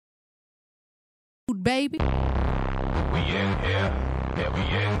mood, baby. We in here, yeah, we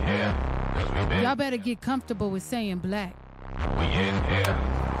in here. 'Cause we been Y'all better get comfortable with saying black. We in here,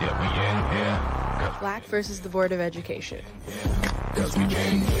 yeah, we in here. Black versus the Board of Education. 'Cause we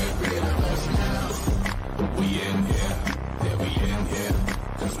can't get rid of us now. We in here, yeah, we in here.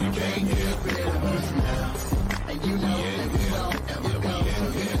 'Cause we can't get rid of us now. And you know that we don't ever go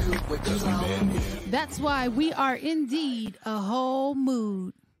what you want. That's why we are indeed a whole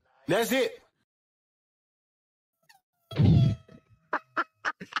mood. That's it.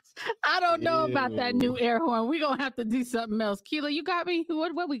 I don't know about that new air horn. We're going to have to do something else. Keela, you got me?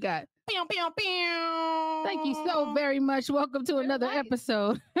 What we got? Pew, pew, pew. Thank you so very much. Welcome to another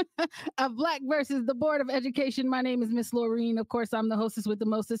episode of Black versus the Board of Education. My name is Miss Laureen. Of course, I'm the hostess with the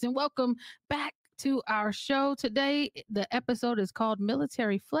mostest. And welcome back to our show. Today, the episode is called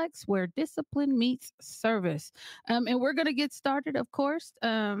Military Flex, where discipline meets service. And we're going to get started, of course,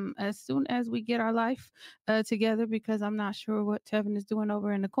 as soon as we get our life together, because I'm not sure what Tevin is doing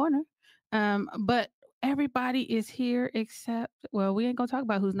over in the corner. But everybody is here except, well, we ain't going to talk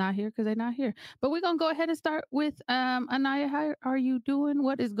about who's not here because they're not here. But we're going to go ahead and start with Anaya. How are you doing?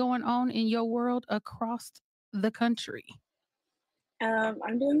 What is going on in your world across the country?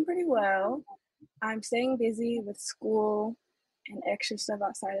 I'm doing pretty well. I'm staying busy with school and extra stuff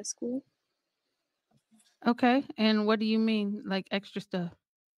outside of school. Okay. And what do you mean, like extra stuff?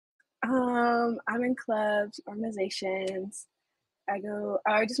 I'm in clubs, organizations. I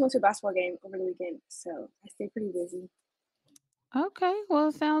just went to a basketball game over the weekend, so I stay pretty busy. Okay.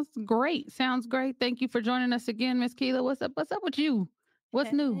 Well, sounds great. Sounds great. Thank you for joining us again, Miss Keela. What's up? What's up with you?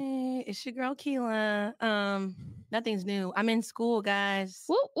 What's new? Hey, it's your girl Keela. Nothing's new. I'm in school, guys.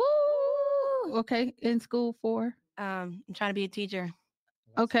 Woo, woo. Okay. In school for? I'm trying to be a teacher.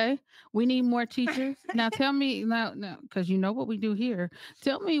 Okay. We need more teachers. Now tell me now, because you know what we do here.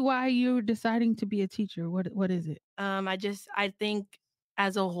 Tell me why you're deciding to be a teacher. What is it? I think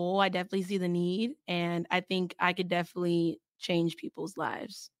as a whole, I definitely see the need, and I think I could definitely change people's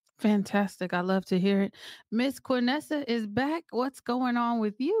lives. Fantastic. I love to hear it. Miss Quinessa is back. What's going on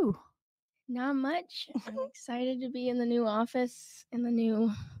with you? Not much. I'm excited to be in the new office, in the new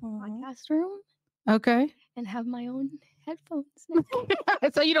podcast room, Okay. and have my own headphones.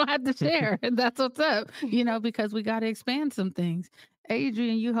 So you don't have to share. That's what's up. Because we got to expand some things.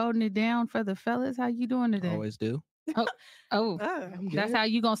 Adrian, you holding it down for the fellas? How you doing today? Always do. Oh, that's how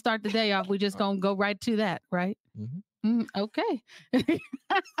you gonna start the day off. We just gonna go right to that, right? Mm-hmm. Okay.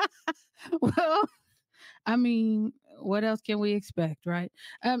 Well, I mean, what else can we expect, right?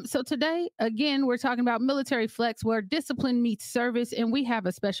 So today, again, we're talking about military flex, where discipline meets service, and we have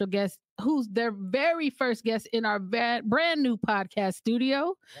a special guest who's their very first guest in our brand new podcast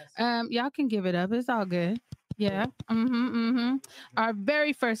studio. Y'all can give it up. It's all good. Yeah. Our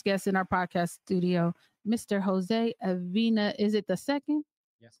very first guest in our podcast studio, Mr. Jose Avina. Is it the second?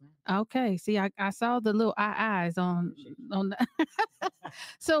 Yes, ma'am. Okay. See, I saw the little eyes on that.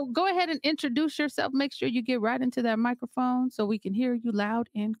 So go ahead and introduce yourself. Make sure you get right into that microphone so we can hear you loud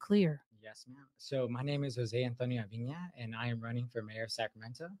and clear. Yes, ma'am. So my name is Jose Antonio Avina, and I am running for mayor of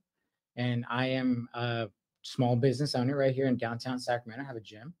Sacramento. And I am a small business owner right here in downtown Sacramento. I have a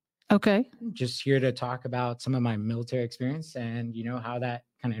gym. Okay. Just here to talk about some of my military experience and, how that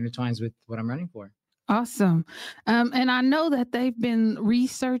kind of intertwines with what I'm running for. Awesome. And I know that they've been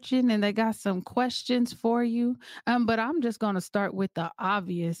researching and they got some questions for you. But I'm just going to start with the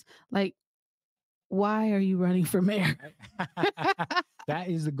obvious. Like, why are you running for mayor? That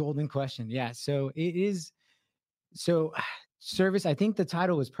is the golden question. Yeah. So it is. So service, I think the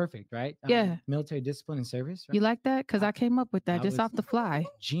title was perfect, right? Yeah. Military discipline and service. Right? You like that? Because I came up with that just off the fly.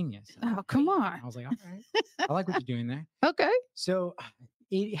 Genius. Oh, come on. I was like, all right. I like what you're doing there. Okay. So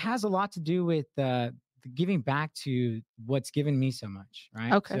it has a lot to do with giving back to what's given me so much,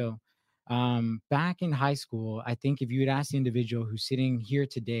 right? Okay. So back in high school, I think if you would ask the individual who's sitting here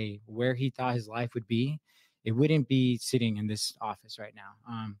today where he thought his life would be, it wouldn't be sitting in this office right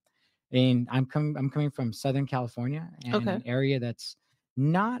now. And I'm coming from Southern California, and an area that's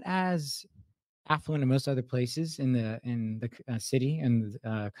not as affluent as most other places in the city and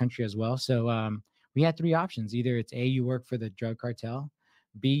the country as well. So we had three options. Either it's A, you work for the drug cartel,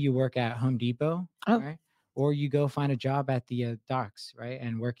 B, you work at Home Depot, right? Or you go find a job at the docks, right?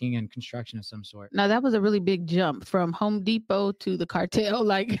 And working in construction of some sort. Now, that was a really big jump from Home Depot to the cartel.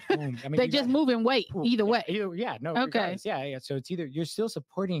 Like, I mean, they just move in weight either way. Yeah, no. Okay. Yeah. So it's either you're still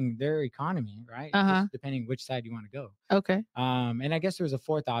supporting their economy, right? Just depending which side you want to go. Okay. And I guess there was a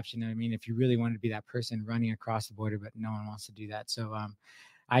fourth option. I mean, if you really wanted to be that person running across the border, but no one wants to do that. So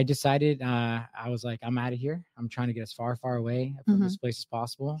I decided, I was like, I'm out of here. I'm trying to get as far away from this place as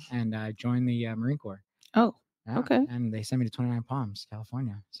possible. And I joined the Marine Corps. Oh, Yeah, okay. and they sent me to 29 Palms,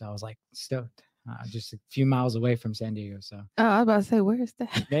 California. So I was like stoked. Just a few miles away from San Diego. So Oh, I was about to say, where is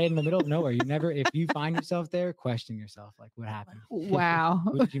that? they're in the middle of nowhere. You never, if you find yourself there, question yourself, like, what happened? Wow.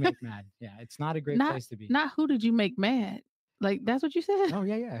 Who did you make mad? Yeah, it's not a great place to be. Not who did you make mad? Like, that's what you said? Oh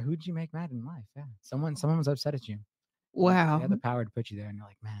yeah. Who did you make mad in life? Yeah, someone was upset at you. Wow. They had the power to put you there, and you're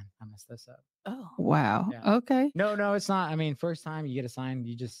like, man, I messed this up. Oh, Wow. Yeah. Okay. No, it's not. I mean, first time you get assigned,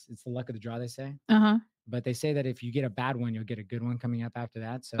 it's the luck of the draw, they say. Uh-huh. But they say that if you get a bad one, you'll get a good one coming up after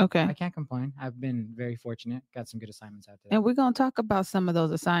that. So Okay. I can't complain. I've been very fortunate. Got some good assignments after that. And we're going to talk about some of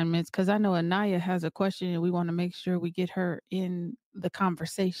those assignments because I know Anaya has a question and we want to make sure we get her in the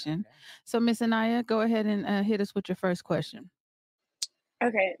conversation. Okay. So, Miss Anaya, go ahead and hit us with your first question.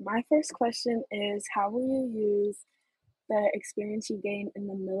 Okay, my first question is how will you use the experience you gained in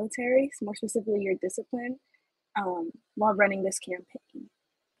the military, more specifically your discipline, while running this campaign?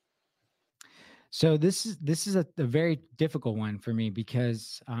 So this is a very difficult one for me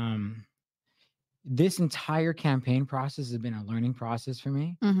because this entire campaign process has been a learning process for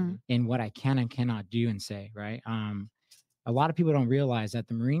me Mm-hmm. in what I can and cannot do and say, right? A lot of people don't realize that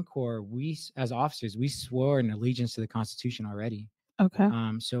the Marine Corps, we as officers, we swore an allegiance to the Constitution already. Okay.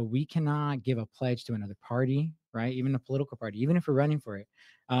 So we cannot give a pledge to another party, right? Even a political party, even if we're running for it.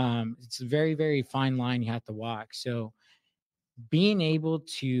 It's a very, very fine line you have to walk. So being able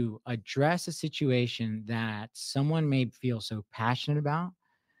to address a situation that someone may feel so passionate about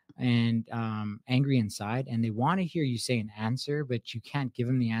and angry inside, and they want to hear you say an answer, but you can't give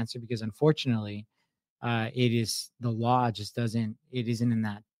them the answer because unfortunately, it is the law just doesn't, it isn't in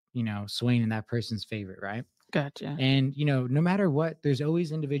that, swaying in that person's favor, right? Gotcha. And, no matter what, there's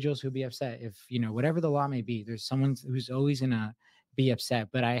always individuals who'll be upset if, whatever the law may be, there's someone who's always going to be upset.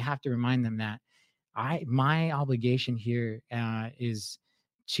 But I have to remind them that my obligation here is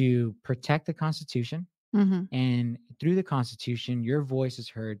to protect the Constitution. Mm-hmm. And through the Constitution, your voice is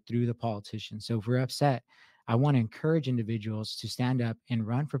heard through the politicians. So if we're upset, I want to encourage individuals to stand up and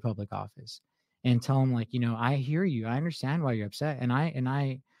run for public office and tell them, like, I hear you. I understand why you're upset. And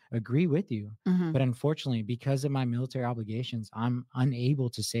I agree with you. Mm-hmm. But unfortunately, because of my military obligations, I'm unable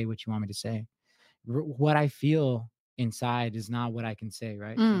to say what you want me to say. What I feel inside is not what I can say,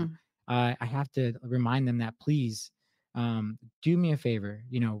 right? So, I have to remind them that, please, do me a favor,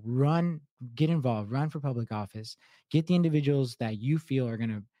 get involved, run for public office, get the individuals that you feel are going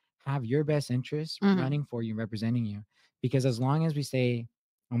to have your best interests running for you, representing you. Because as long as we stay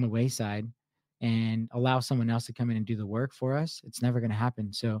on the wayside and allow someone else to come in and do the work for us, it's never going to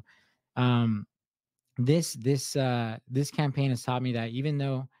happen. So this campaign has taught me that even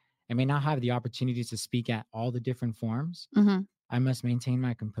though I may not have the opportunities to speak at all the different forums, I must maintain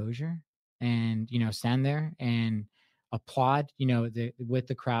my composure and, stand there and applaud, with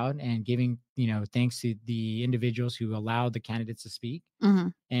the crowd and giving, thanks to the individuals who allowed the candidates to speak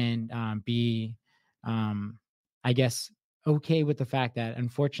and be, I guess, okay with the fact that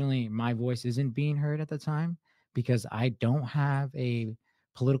unfortunately my voice isn't being heard at the time because I don't have a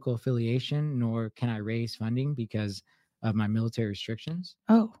political affiliation, nor can I raise funding because of my military restrictions.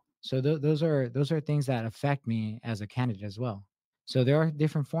 Oh, so those are things that affect me as a candidate as well. So there are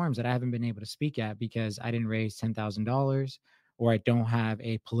different forums that I haven't been able to speak at because I didn't raise $10,000 or I don't have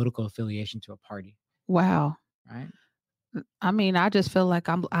a political affiliation to a party. wow. Right. I mean, I just feel like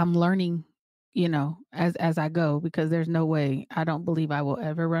I'm learning, as I go, because there's no way, I don't believe I will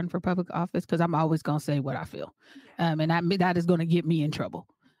ever run for public office because I'm always going to say what I feel. And that is going to get me in trouble.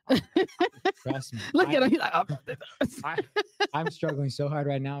 Trust me. Look at him. He's like, I'm struggling so hard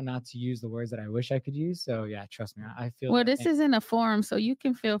right now not to use the words that I wish I could use. So yeah, trust me. I feel well, this isn't a forum, so you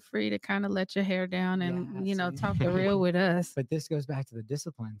can feel free to kind of let your hair down and, talk the real with us. But this goes back to the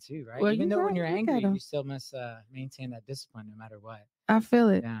discipline too, right? Well, Even though when you're angry, gotta, you still must maintain that discipline no matter what. I feel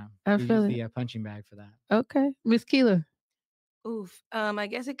it. Yeah. I feel the it. punching bag for that. Okay. Miss Keela. Oof. I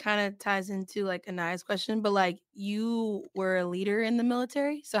guess it kind of ties into like Anaya's question, but like you were a leader in the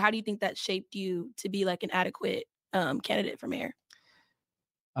military. So how do you think that shaped you to be like an adequate candidate for mayor?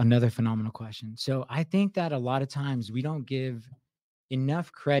 Another phenomenal question. So I think that a lot of times we don't give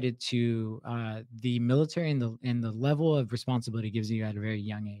enough credit to the military and the level of responsibility it gives you at a very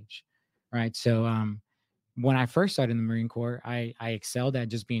young age, right? So when I first started in the Marine Corps, I excelled at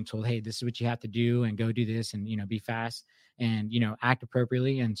just being told, hey, this is what you have to do and go do this and, be fast and, act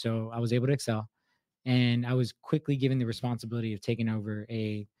appropriately. And so I was able to excel. And I was quickly given the responsibility of taking over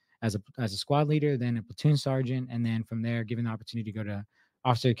as a squad leader, then a platoon sergeant. And then from there, given the opportunity to go to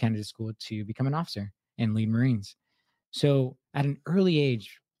officer candidate school to become an officer and lead Marines. So at an early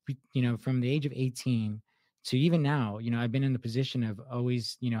age, from the age of 18 to even now, I've been in the position of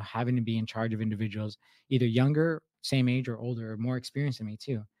always, having to be in charge of individuals, either younger, same age, or older, or more experienced than me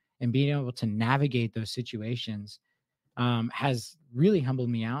too. And being able to navigate those situations has really humbled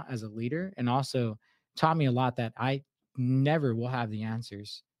me out as a leader, and also taught me a lot that I never will have the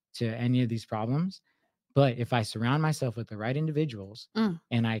answers to any of these problems. But if I surround myself with the right individuals,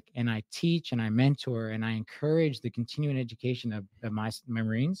 and I teach and I mentor and I encourage the continuing education of my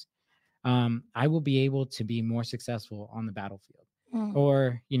Marines, I will be able to be more successful on the battlefield,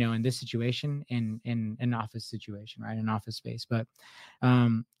 or in this situation, in an office situation, right, an office space. But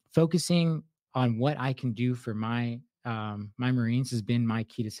focusing on what I can do for my Marines has been my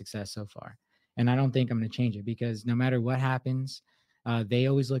key to success so far, and I don't think I'm going to change it, because no matter what happens, they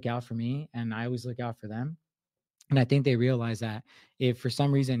always look out for me, and I always look out for them. And I think they realize that if for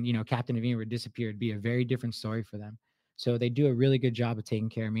some reason, Captain Avina would disappear, it'd be a very different story for them. So they do a really good job of taking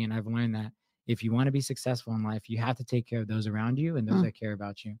care of me. And I've learned that if you want to be successful in life, you have to take care of those around you and those that care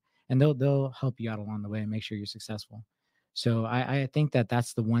about you. And they'll help you out along the way and make sure you're successful. So I think that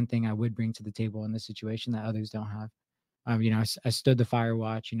that's the one thing I would bring to the table in this situation that others don't have. I stood the fire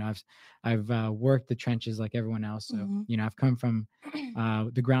watch. I've worked the trenches like everyone else. So I've come from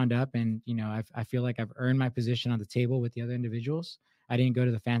the ground up, and I feel like I've earned my position on the table with the other individuals. I didn't go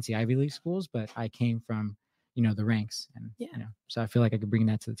to the fancy Ivy League schools, but I came from the ranks, and so I feel like I could bring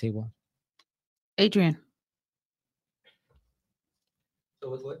that to the table. Adrian. So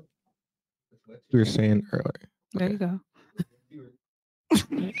with what you were saying earlier. There you go.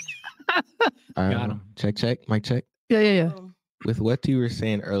 Got him. Check, mic check. Yeah. With what you were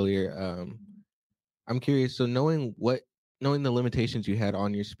saying earlier, I'm curious. So knowing the limitations you had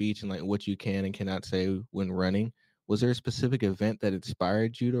on your speech and like what you can and cannot say when running, was there a specific event that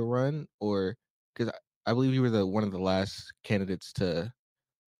inspired you to run, or because I believe you were one of the last candidates to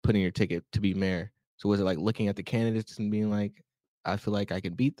put in your ticket to be mayor. So was it like looking at the candidates and being like, I feel like I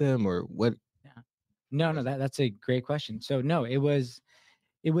can beat them, or what? Yeah. No, that's a great question. So no, it was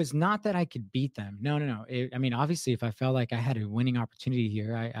not that I could beat them. No. I mean, obviously, if I felt like I had a winning opportunity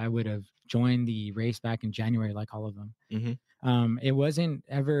here, I would have joined the race back in January, like all of them. It wasn't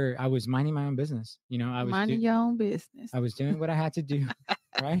ever. I was minding my own business. I was minding your own business. I was doing what I had to do,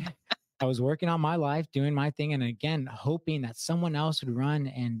 right? I was working on my life, doing my thing, and again, hoping that someone else would run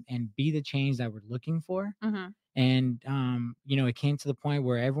and be the change that we're looking for. And it came to the point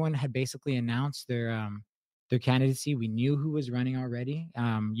where everyone had basically announced their candidacy. We knew who was running already.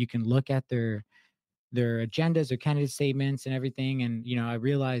 You can look at their agendas, their candidate statements, and everything. And I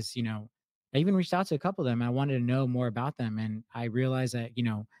realized, I even reached out to a couple of them. I wanted to know more about them, and I realized that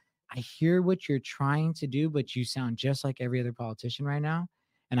I hear what you're trying to do, but you sound just like every other politician right now.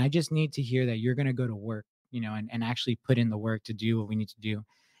 And I just need to hear that you're going to go to work, and actually put in the work to do what we need to do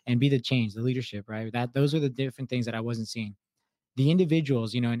and be the change, the leadership, right? Those are the different things that I wasn't seeing. The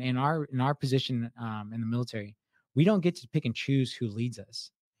individuals, in our position in the military, we don't get to pick and choose who leads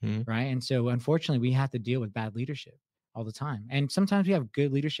us, right? And so unfortunately, we have to deal with bad leadership all the time. And sometimes we have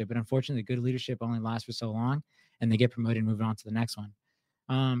good leadership, but unfortunately, good leadership only lasts for so long, and they get promoted and move on to the next one.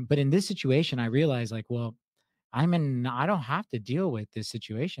 But in this situation, I realized I don't have to deal with this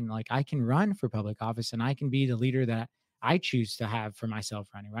situation. Like, I can run for public office, and I can be the leader that I choose to have for myself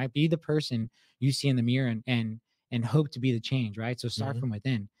running, right? Be the person you see in the mirror and hope to be the change, right? So start from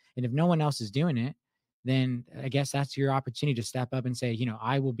within. And if no one else is doing it, then I guess that's your opportunity to step up and say,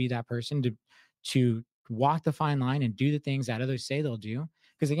 I will be that person to walk the fine line and do the things that others say they'll do.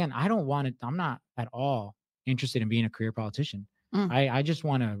 Because again, I'm not at all interested in being a career politician. I just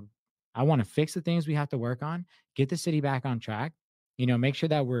want to fix the things we have to work on, get the city back on track, make sure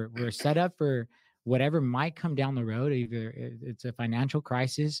that we're set up for whatever might come down the road. Either it's a financial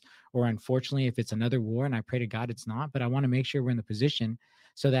crisis, or unfortunately, if it's another war, and I pray to God it's not, but I want to make sure we're in the position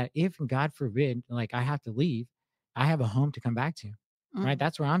so that if, God forbid, like I have to leave, I have a home to come back to, right?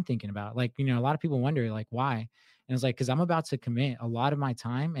 That's where I'm thinking about. Like, a lot of people wonder like why, and it's like, because I'm about to commit a lot of my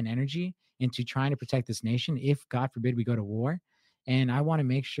time and energy into trying to protect this nation if, God forbid, we go to war. And I want to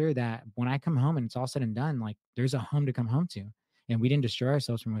make sure that when I come home and it's all said and done, like there's a home to come home to, and we didn't destroy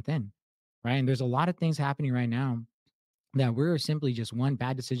ourselves from within, right? And there's a lot of things happening right now that we're simply just one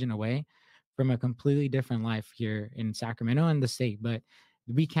bad decision away from a completely different life here in Sacramento and the state. But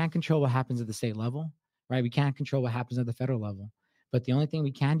we can't control what happens at the state level, right? We can't control what happens at the federal level. But the only thing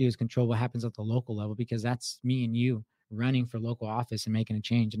we can do is control what happens at the local level, because that's me and you running for local office and making a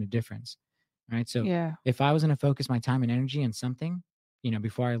change and a difference. Right. So if I was going to focus my time and energy on something,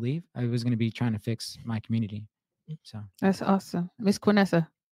 before I leave, I was going to be trying to fix my community. So that's awesome. Miss Quinessa.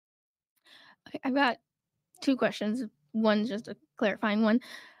 Okay, I've got two questions. One's just a clarifying one.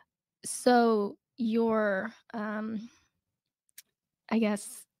 So your, I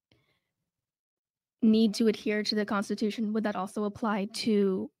guess, need to adhere to the Constitution, would that also apply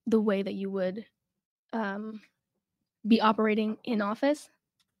to the way that you would be operating in office?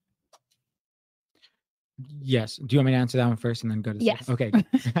 Yes. Do you want me to answer that one first and then go to the Yes. second? Okay. Good.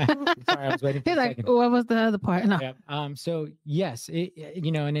 Sorry, I was waiting for He's the like, second. what was the other part? No. Yep. So yes,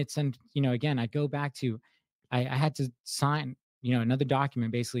 and it's, and again, I go back to, I had to sign, another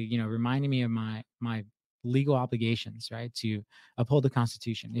document, basically, reminding me of my legal obligations, right, to uphold the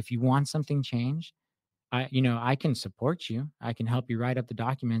Constitution. If you want something changed, I can support you. I can help you write up the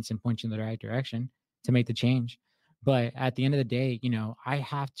documents and point you in the right direction to make the change. But at the end of the day, I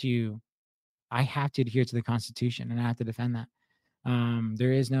have to adhere to the Constitution, and I have to defend that.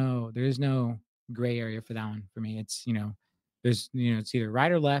 There is no gray area for that one for me. It's, there's, it's either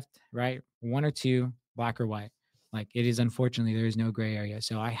right or left, right? One or two, black or white. Like, it is, unfortunately, there is no gray area.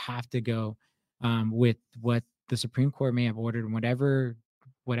 So I have to go with what the Supreme Court may have ordered in whatever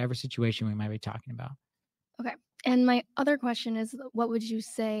situation we might be talking about. Okay. And my other question is, what would you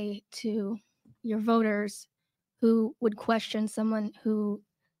say to your voters who would question someone who,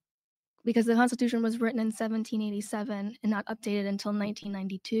 because the Constitution was written in 1787 and not updated until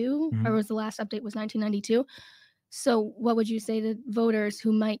 1992, or was the last update was 1992. So what would you say to voters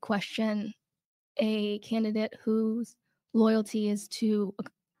who might question a candidate whose loyalty is to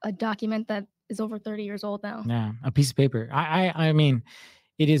a document that is over 30 years old now? Yeah, a piece of paper. I mean,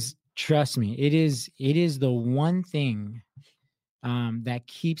 it is, trust me, it is the one thing that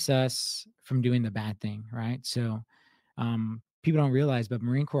keeps us from doing the bad thing, right? So people don't realize, but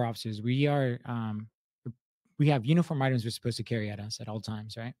Marine Corps officers, we have uniform items we're supposed to carry at us at all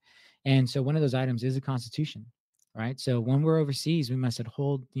times, right? And so one of those items is the Constitution, right? So when we're overseas, we must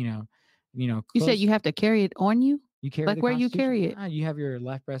hold, You said you have to carry it on you? You carry Like, the where you Constitution. carry it? Yeah, you have your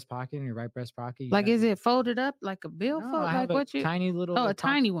left breast pocket and your right breast pocket. You Like, have is your- it folded up like a billfold? No, I have Like, what you? tiny little, Oh, a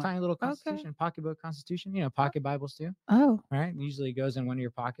tiny one. tiny little Okay. Constitution, pocketbook Constitution. Pocket Bibles too. Oh, Right, usually goes in one of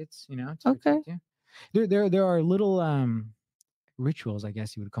your pockets. To Okay. protect you. There are little rituals, I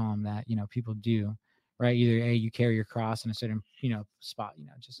guess you would call them, that people do, right? Either you carry your cross in a certain spot,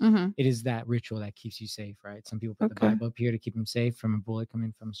 just mhm. it is that ritual that keeps you safe, right? Some people put the Okay. Bible up here to keep them safe from a bullet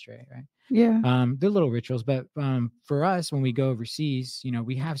coming from stray, right? Yeah. They're little rituals, but for us, when we go overseas,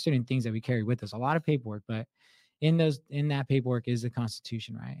 we have certain things that we carry with us, a lot of paperwork, but in that paperwork is the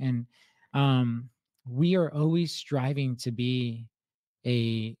Constitution, right? And we are always striving to be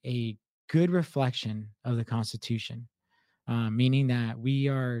a good reflection of the Constitution, meaning that we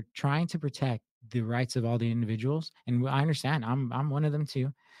are trying to protect the rights of all the individuals. And I understand, I'm one of them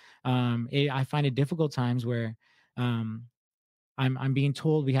too. I find it difficult times where I'm being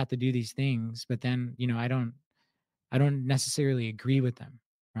told we have to do these things, but then I don't necessarily agree with them,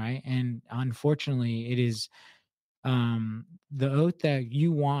 right? And unfortunately, it is the oath that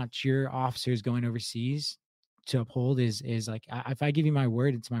you want your officers going overseas to uphold is like, if I give you my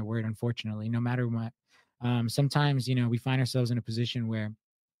word, it's my word. Unfortunately, no matter what. Sometimes we find ourselves in a position where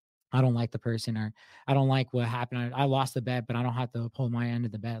I don't like the person, or I don't like what happened. I lost the bet, but I don't have to uphold my end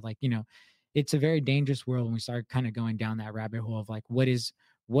of the bet. Like, it's a very dangerous world when we start kind of going down that rabbit hole of like, what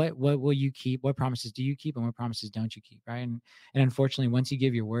will you keep? What promises do you keep, and what promises don't you keep? Right. And unfortunately, once you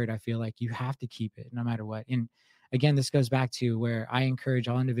give your word, I feel like you have to keep it no matter what. And again, this goes back to where I encourage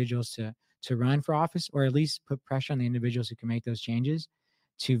all individuals to run for office, or at least put pressure on the individuals who can make those changes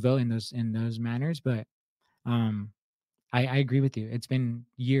to vote in those manners. But I agree with you. It's been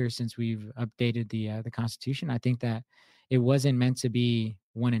years since we've updated the Constitution. I think that it wasn't meant to be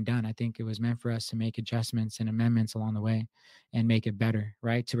one and done. I think it was meant for us to make adjustments and amendments along the way and make it better,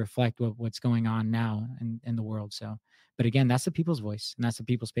 right? To reflect what's going on now in the world. So, but again, that's the people's voice, and that's the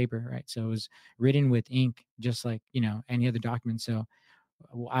people's paper, right? So it was written with ink, just like, any other document. So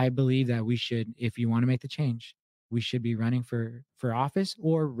I believe that we should, if you want to make the change, we should be running for office,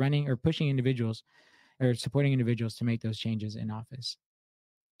 or running or pushing individuals or supporting individuals to make those changes in office.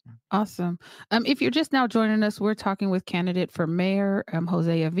 Awesome. If you're just now joining us, we're talking with candidate for mayor,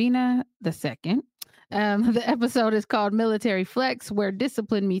 Jose Avina II. The episode is called Military Flex, where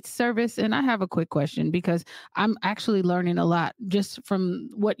discipline meets service. And I have a quick question, because I'm actually learning a lot just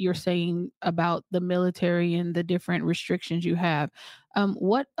from what you're saying about the military and the different restrictions you have.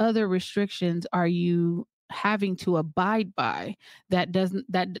 What other restrictions are you having to abide by that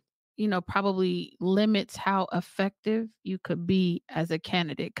probably limits how effective you could be as a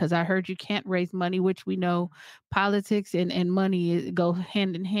candidate? Because I heard you can't raise money, which we know politics and money go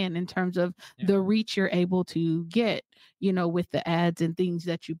hand in hand in terms of the reach you're able to get, with the ads and things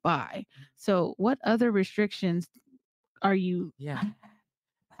that you buy. So what other restrictions are you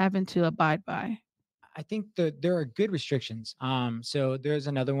having to abide by? I think there are good restrictions. So there's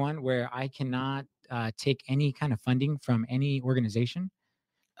another one where I cannot take any kind of funding from any organization.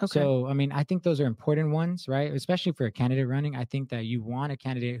 Okay. So, I mean, I think those are important ones, right? Especially for a candidate running. I think that you want a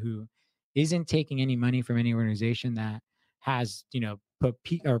candidate who isn't taking any money from any organization that has, put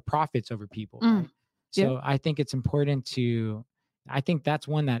or profits over people, Mm, right? So I think it's important I think that's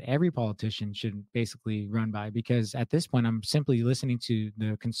one that every politician should basically run by, because at this point, I'm simply listening to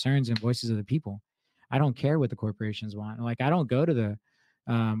the concerns and voices of the people. I don't care what the corporations want. Like, I don't go to the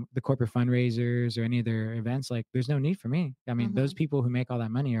corporate fundraisers or any of their events. Like, there's no need for me. I mean, those people who make all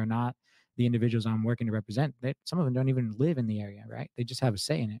that money are not the individuals I'm working to represent. Some of them don't even live in the area, right? They just have a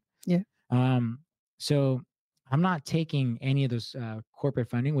say in it. Yeah. So I'm not taking any of those corporate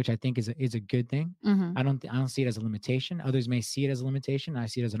funding, which I think is a good thing. Mhm. I don't see it as a limitation. Others may see it as a limitation. I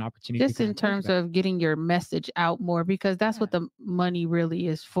see it as an opportunity. Just in terms of getting your message out more, because that's what the money really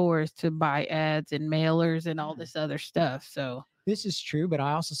is for, is to buy ads and mailers and all this other stuff. So this is true, but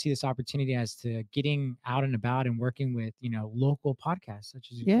I also see this opportunity as to getting out and about and working with, local podcasts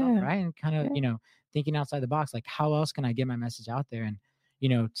such as yourself, right? And kind of, thinking outside the box, like, how else can I get my message out there? And,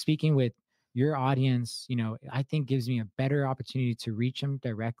 speaking with your audience, I think gives me a better opportunity to reach them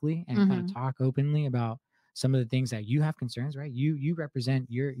directly and kind of talk openly about some of the things that you have concerns, right? You represent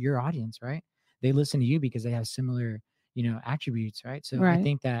your audience, right? They listen to you because they have similar, attributes, right? So I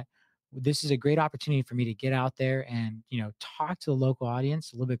think that this is a great opportunity for me to get out there and, talk to the local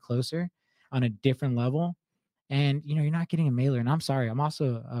audience a little bit closer on a different level. And, you're not getting a mailer. And I'm sorry, I'm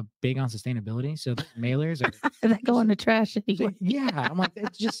also big on sustainability. So the mailers are that go in the trash anyway. Yeah. I'm like,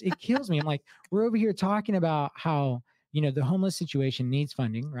 it kills me. I'm like, we're over here talking about how, the homeless situation needs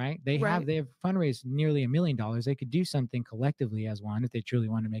funding, right? They have fundraised nearly $1 million. They could do something collectively as one if they truly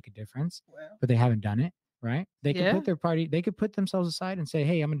want to make a difference, but they haven't done it. Right. They could they could put themselves aside and say,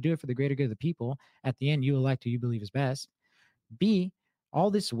 hey, I'm going to do it for the greater good of the people. At the end, you elect who you believe is best. B, all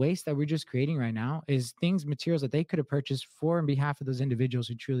this waste that we're just creating right now is materials that they could have purchased for on behalf of those individuals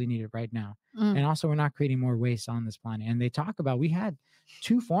who truly need it right now. And also, we're not creating more waste on this planet. And they talk about, we had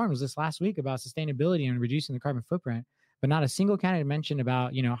 2 forums this last week about sustainability and reducing the carbon footprint, but not a single candidate mentioned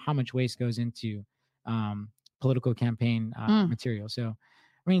about, how much waste goes into political campaign material. So,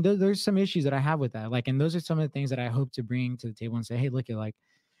 I mean, there's some issues that I have with that. Like, and those are some of the things that I hope to bring to the table and say, hey, look,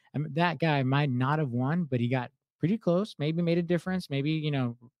 that guy might not have won, but he got pretty close, maybe made a difference. Maybe,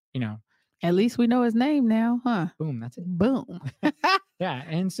 at least we know his name now, huh? Boom. That's it. Boom. Yeah.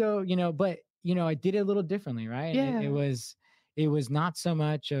 And so, but, I did it a little differently, right? Yeah. It was not so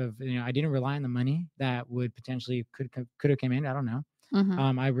much of, I didn't rely on the money that would potentially could have come in. I don't know.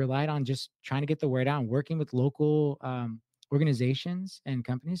 I relied on just trying to get the word out and working with local organizations and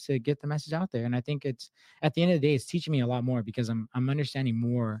companies to get the message out there. And I think it's, at the end of the day, it's teaching me a lot more because I'm understanding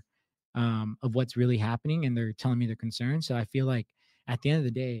more of what's really happening, and they're telling me their concerns. So I feel like at the end of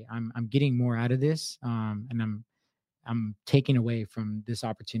the day, I'm getting more out of this, and I'm taking away from this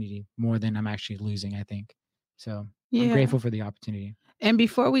opportunity more than I'm actually losing, I think. So I'm grateful for the opportunity. And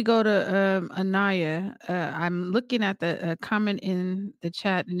before we go to Anaya, I'm looking at the comment in the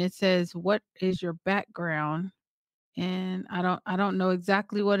chat, and it says, "What is your background?" And I don't know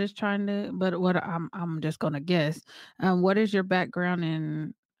exactly what it's trying to, but what I'm just gonna guess. What is your background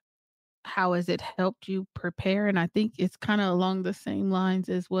and how has it helped you prepare? And I think it's kind of along the same lines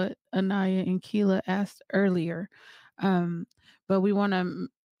as what Anaya and Keela asked earlier. But we want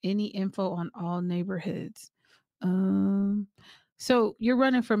any info on all neighborhoods. So you're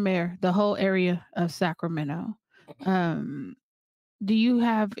running for mayor, the whole area of Sacramento. Do you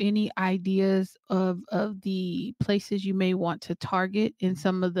have any ideas of the places you may want to target in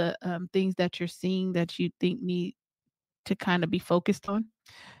some of the things that you're seeing that you think need to kind of be focused on?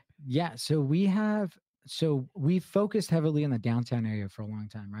 Yeah. So we focused heavily in the downtown area for a long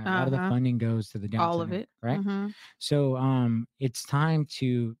time, right? A lot of the funding goes to the downtown. All of it. Right. So it's time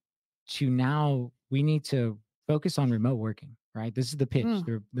to now we need to focus on remote working, right? This is the pitch.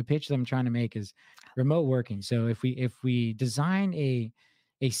 The pitch that I'm trying to make is remote working. So if we design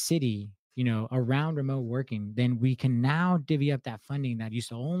a city, around remote working, then we can now divvy up that funding that used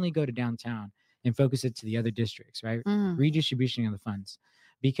to only go to downtown and focus it to the other districts, right? Redistribution of the funds.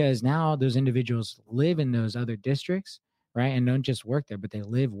 Because now those individuals live in those other districts, right? And don't just work there, but they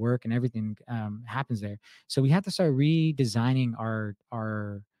live, work, and everything happens there. So we have to start redesigning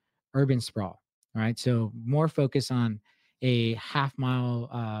our urban sprawl, right? So more focus on a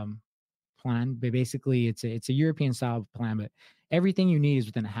half-mile plan, but basically it's a European style plan, but everything you need is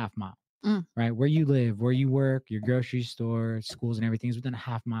within a half mile, right? Where you live, where you work, your grocery store, schools, and everything is within a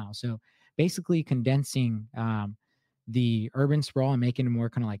half mile. So basically condensing the urban sprawl and making it more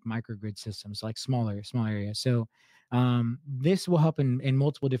kind of like microgrid systems, like small areas. So this will help in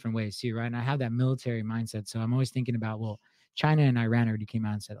multiple different ways too, right? And I have that military mindset. So I'm always thinking about, well, China and Iran already came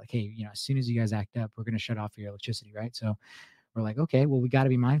out and said like, hey, as soon as you guys act up, we're going to shut off your electricity, right? So we're like, okay, well, we got to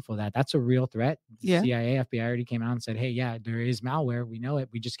be mindful of that. That's a real threat. The Yeah. CIA, FBI already came out and said, hey, yeah, there is malware. We know it.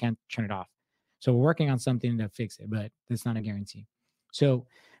 We just can't turn it off. So we're working on something to fix it, but that's not a guarantee. So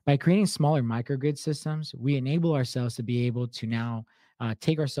by creating smaller microgrid systems, we enable ourselves to be able to now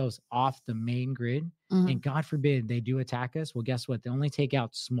take ourselves off the main grid. Mhm. And God forbid they do attack us. Well, guess what? They only take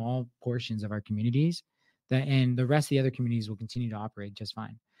out small portions of our communities, and the rest of the other communities will continue to operate just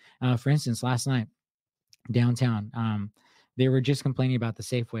fine. For instance, last night downtown, they were just complaining about the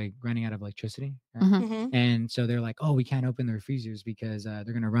Safeway running out of electricity. Right? Mhm. Mhm. And so they're like, oh, we can't open the freezers because they're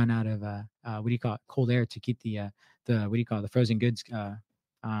going to run out of what do you call it, cold air to keep the what do you call it, the frozen goods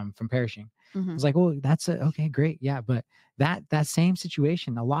from perishing. Mhm. I was like, well, that's okay, great, yeah, but that same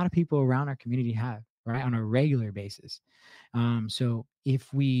situation, a lot of people around our community have, right, on a regular basis. So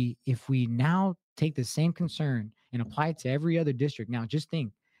if we now take the same concern and apply it to every other district, now just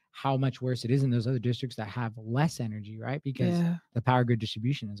think how much worse it is in those other districts that have less energy, right? Because Yeah. the power grid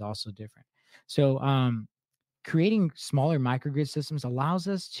distribution is also different. So creating smaller microgrid systems allows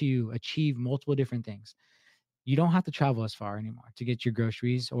us to achieve multiple different things. You don't have to travel as far anymore to get your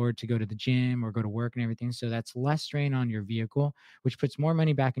groceries or to go to the gym or go to work and everything. So that's less strain on your vehicle, which puts more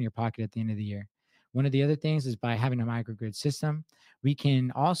money back in your pocket at the end of the year. One of the other things is by having a microgrid system, we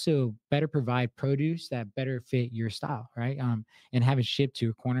can also better provide produce that better fit your style, right? And have it shipped to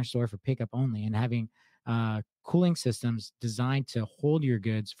a corner store for pickup only, and having cooling systems designed to hold your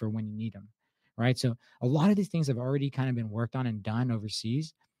goods for when you need them, right? So a lot of these things have already kind of been worked on and done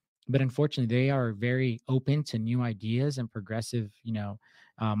overseas, but unfortunately they are very open to new ideas and progressive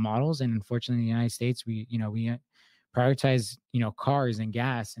models. And unfortunately in the United States, we prioritize cars and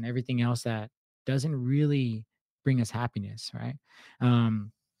gas and everything else that doesn't really bring us happiness, right?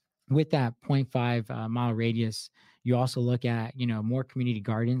 With that 0.5 mile radius, you also look at more community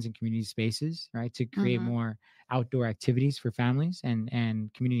gardens and community spaces, right, to create Mhm. more outdoor activities for families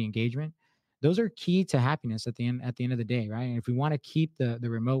and community engagement. Those are key to happiness at the end of the day, right? And if we want to keep the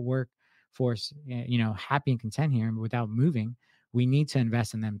remote workforce happy and content here without moving, we need to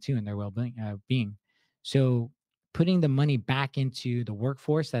invest in them too, in their being. So putting the money back into the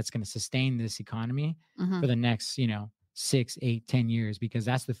workforce that's going to sustain this economy Mhm. for the next 6, 8, 10 years, because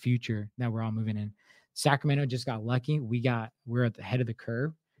that's the future that we're all moving in. Sacramento just got lucky. We're at the head of the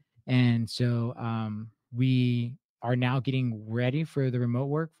curve. And so we are now getting ready for the remote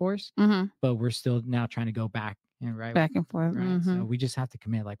workforce, Mhm. but we're still now trying to go back and Back and forth. right. So Mhm. we just have to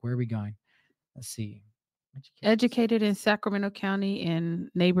commit, like, where are we going? Let's see. Educated in Sacramento County and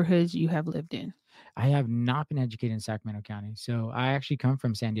neighborhoods you have lived in. I have not been educated in Sacramento County. So I actually come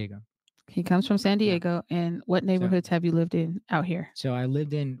from San Diego. He comes from San Diego. And what neighborhoods have you lived in out here? So I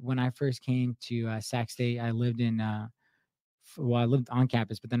lived in, when I first came to Sac State, I lived in, I lived on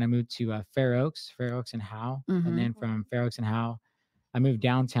campus, but then I moved to Fair Oaks and Howe. Mhm. And then from Fair Oaks and Howe, I moved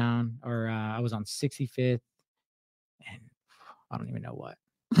downtown, or I was on 65th, and I don't even know what.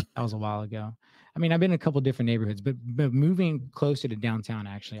 That was a while ago. I mean, I've been in a couple different neighborhoods, but moving closer to downtown,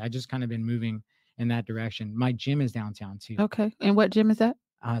 actually. I just kind of been moving in that direction. My gym is downtown too. Okay. And what gym is that?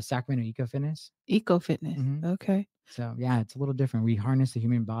 Sacramento Eco Fitness. Eco Fitness. Mhm. Okay. So yeah, it's a little different. We harness the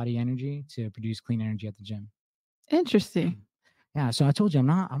human body energy to produce clean energy at the gym. Interesting. Yeah. So I told you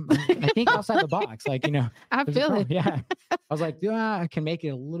I think outside the box, like, I there's a feel problem. it. Yeah. I was like, yeah, I can make it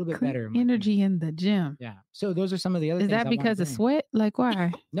a little bit better. in my opinion. Energy in the gym. Yeah. So those are some of the other Is things. that I wanna because of bring. sweat? Like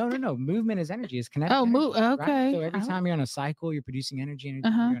why? No. Movement is energy. It's kinetic. Oh, energy, right? okay. So every I- time you're on a cycle, you're producing energy.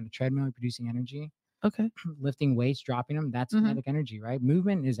 Uh-huh. You're on a treadmill, you're producing energy. Okay. Lifting weights, dropping them, that's Mhm. kinetic energy, right?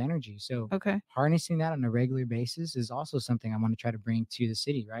 Movement is energy. So Okay. harnessing that on a regular basis is also something I want to try to bring to the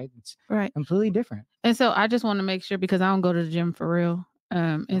city, right? It's Right. completely different. And so I just want to make sure, because I don't go to the gym for real.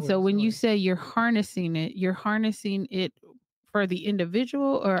 And No so worries, when no you worries. say you're harnessing it for the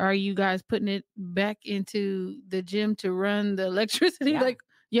individual, or are you guys putting it back into the gym to run the electricity? Yeah. Like,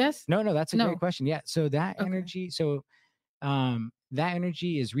 yes? No, that's a No. great question. Yeah. So that Okay. energy, that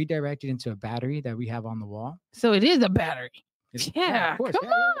energy is redirected into a battery that we have on the wall. So it is a battery. Yeah, of course. come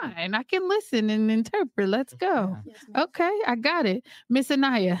on. I can listen and interpret. Let's go. Yeah. Okay, I got it. Miss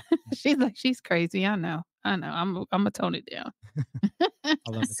Anaya. She's like, she's crazy. I know. I'm gonna tone it down. I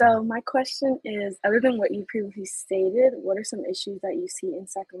love it. So my question is, other than what you previously stated, what are some issues that you see in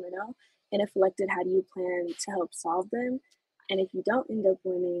Sacramento? And if elected, how do you plan to help solve them? And if you don't end up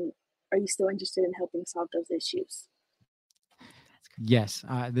winning, are you still interested in helping solve those issues? Yes,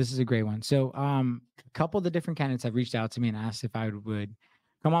 this is a great one. So, a couple of the different candidates have reached out to me and asked if I would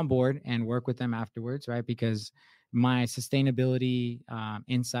come on board and work with them afterwards, right? Because my sustainability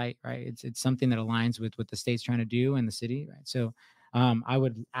insight, right? It's something that aligns with what the state's trying to do and the city, right? So, I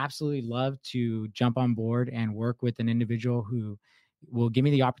would absolutely love to jump on board and work with an individual who will give me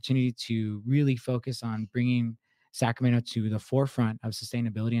the opportunity to really focus on bringing Sacramento to the forefront of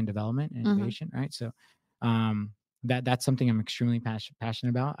sustainability and development and Mhm. innovation, right? So, um, that's something I'm extremely passionate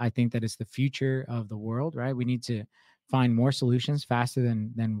about. I think that it's the future of the world, right? We need to find more solutions faster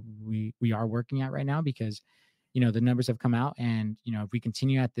than we are working at right now, because the numbers have come out, and if we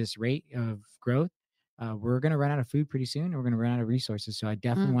continue at this rate of growth, we're going to run out of food pretty soon. We're going to run out of resources. So I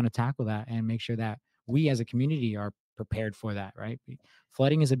definitely Mm. want to tackle that and make sure that we as a community are prepared for that, right?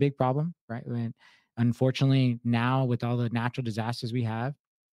 Flooding is a big problem, right? Unfortunately, now with all the natural disasters we have,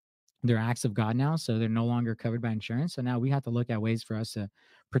 they're acts of God now, so they're no longer covered by insurance. So now we have to look at ways for us to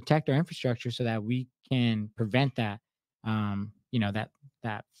protect our infrastructure so that we can prevent that,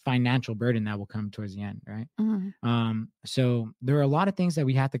 that financial burden that will come towards the end, right? Mhm. So there are a lot of things that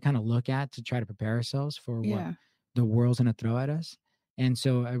we have to kind of look at to try to prepare ourselves for what Yeah. the world's going to throw at us. And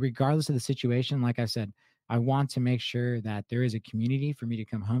so, regardless of the situation, like I said, I want to make sure that there is a community for me to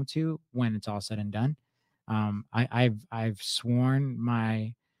come home to when it's all said and done. I've sworn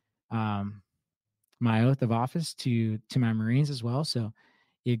um, my oath of office to my Marines as well. So,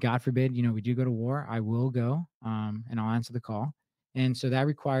 if God forbid, we do go to war, I will go, and I'll answer the call. And so that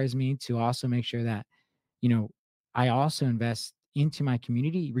requires me to also make sure that you know I also invest into my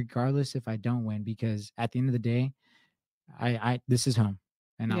community, regardless if I don't win, because at the end of the day, I this is home,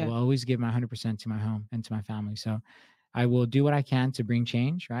 and I Yeah. will always give my 100% to my home and to my family. So I will do what I can to bring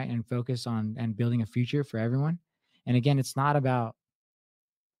change, right, and focus on and building a future for everyone. And again, it's not about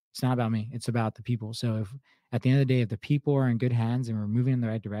me. It's about the people. So if at the end of the day, if the people are in good hands and we're moving in the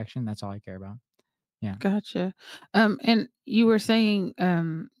right direction, that's all I care about. Yeah. Gotcha. And you were saying,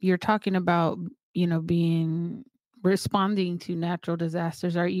 you're talking about, being responding to natural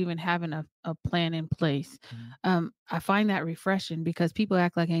disasters or even having a plan in place. I find that refreshing because people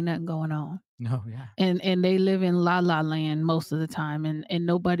act like ain't nothing going on. No, yeah. And they live in la la land most of the time, and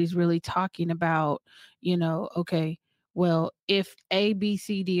nobody's really talking about, okay, well, if A, B,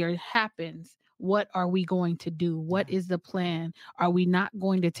 C, D or happens, what are we going to do? What is the plan? Are we not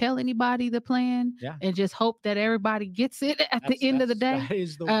going to tell anybody the plan Yeah. and just hope that everybody gets it at the end of the day? That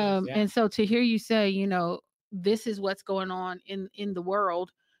is the worst, yeah. And so to hear you say, this is what's going on in the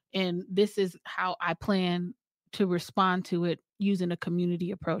world, and this is how I plan to respond to it using a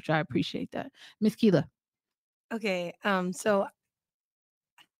community approach. I appreciate that. Miss Keela. Okay. So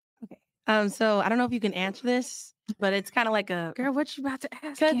I don't know if you can answer this, but it's kind of like a Girl, what you about to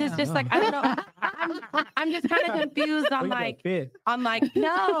ask? because it's just like I don't know. I'm just kind of confused on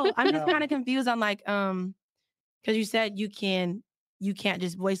no. I'm just kind of confused on because you said you can't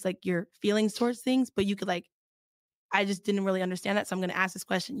just voice like your feelings towards things, but you could I just didn't really understand that, so I'm going to ask this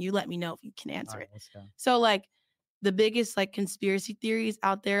question. You let me know if you can answer it. Let's go. So the biggest conspiracy theories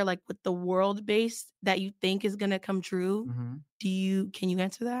out there, with the world based that you think is going to come true. Mhm. Can you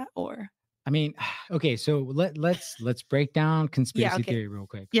answer that or? I mean, okay, so let's break down conspiracy okay. theory real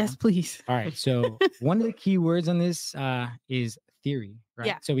quick. Yes, please. All right. So one of the key words on this is theory, right?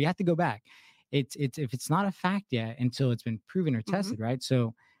 Yeah. So we have to go back. It's if it's not a fact yet until it's been proven or tested, right?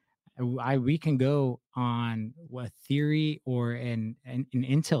 So we can go on a theory or an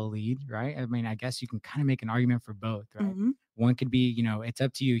intel lead, right? I mean, I guess you can kind of make an argument for both, right? One could be, it's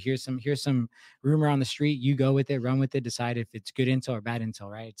up to you. Here's some rumor on the street. You go with it, run with it, decide if it's good intel or bad intel,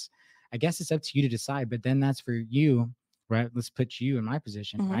 right? I guess it's up to you to decide, but then that's for you, right? Let's put you in my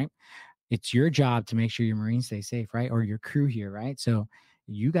position, right? It's your job to make sure your Marines stay safe, right? Or your crew here, right? So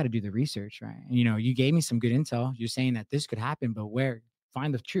you got to do the research, right? You gave me some good intel. You're saying that this could happen, but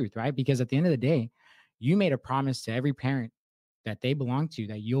find the truth, right? Because at the end of the day, you made a promise to every parent that they belong to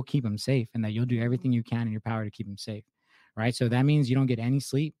that you'll keep them safe and that you'll do everything you can in your power to keep them safe, right? So that means you don't get any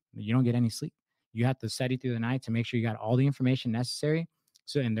sleep. You don't get any sleep. You have to study through the night to make sure you got all the information necessary.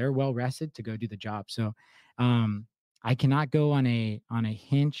 So, and they're well rested to go do the job. So, I cannot go on a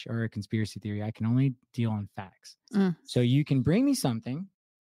hunch or a conspiracy theory. I can only deal on facts. So you can bring me something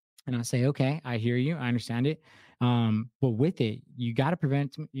and I'll say, okay, I hear you. I understand it. But with it, you got to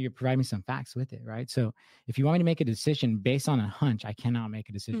provide me some facts with it, right? So if you want me to make a decision based on a hunch, I cannot make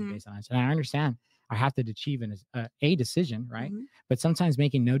a decision based on it. And I understand I have to achieve a decision, right? But sometimes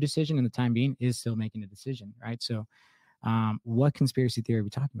making no decision in the time being is still making a decision, right? So what conspiracy theory are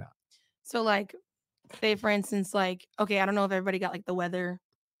we talking about? So say for instance, okay, I don't know if everybody got the weather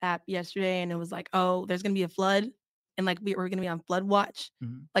app yesterday and it was oh, there's going to be a flood. and like we're going to be on flood watch.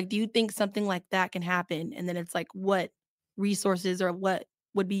 Mhm. Like, do you think something like that can happen? And then it's like, what resources or what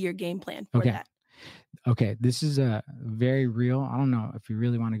would be your game plan for Okay. that? Okay, this is a very real. I don't know if you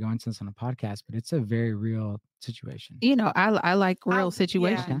really want to go into this on a podcast, but it's a very real situation. You know, I like real yeah.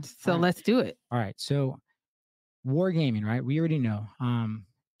 situations, so Alright. let's do it. All right, so wargaming, right? We already know.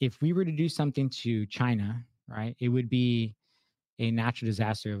 If we were to do something to China, right, it would be a natural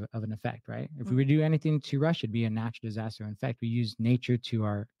disaster of an effect, right? If we were to do anything to Russia, it'd be a natural disaster. In fact, we use nature to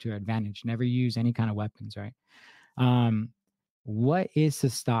our advantage. Never use any kind of weapons, right? What is to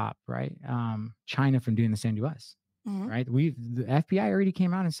stop, right? China from doing the same to us, right? The FBI already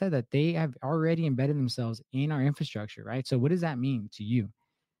came out and said that they have already embedded themselves in our infrastructure, right? So what does that mean to you?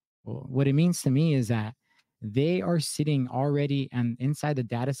 Well, what it means to me is that they are sitting already and inside the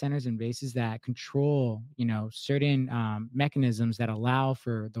data centers and bases that control, certain mechanisms that allow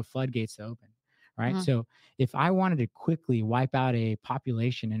for the floodgates to open, right? Mhm. So if I wanted to quickly wipe out a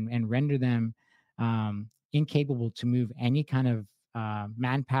population and render them incapable to move any kind of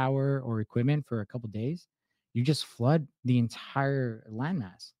manpower or equipment for a couple of days, you just flood the entire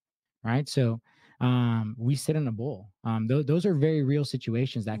landmass, right? So we sit in a bowl. Those are very real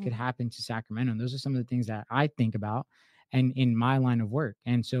situations that could happen to Sacramento. And those are some of the things that I think about and in my line of work.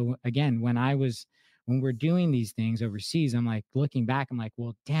 And so again, when we're doing these things overseas, I'm like looking back, I'm like,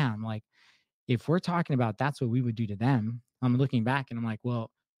 well, damn, like if we're talking about that's what we would do to them, I'm looking back and I'm like,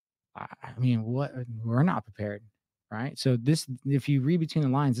 well, I mean, we're not prepared, right? So this, if you read between the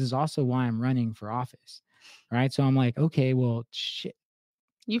lines, this is also why I'm running for office, right? So I'm like, okay, well, shit.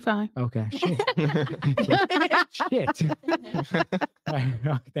 You fine? Okay, shit. Shit.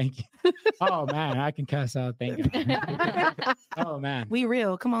 Thank you. Oh man, I can cuss out. Thank God. Oh man. We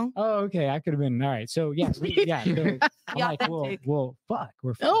real. Come on. Oh, okay. I could have been all right. So yeah, So I'm like, well, fuck,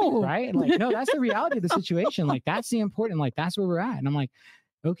 we're fucked, right? Like, no, that's the reality of the situation. Like, that's the important. Like, that's where we're at. And I'm like,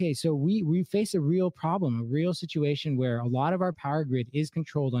 okay, so we face a real problem, a real situation where a lot of our power grid is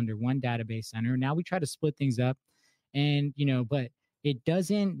controlled under one database center. Now we try to split things up, and but it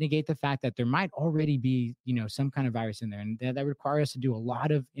doesn't negate the fact that there might already be some kind of virus in there, and that requires us to do a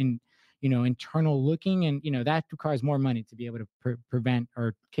lot of internal looking, and that requires more money to be able to prevent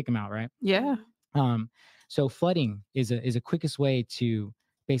or kick them out, right? Yeah. So flooding is a quickest way to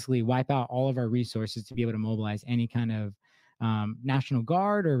basically wipe out all of our resources to be able to mobilize any kind of National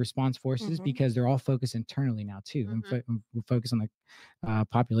Guard or response forces, because they're all focused internally now too, and we're focused on the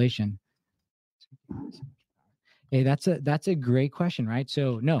population. Hey, that's a great question, right?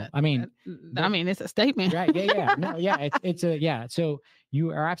 So no, I mean, it's a statement, right? Yeah, no, yeah, it's a yeah. So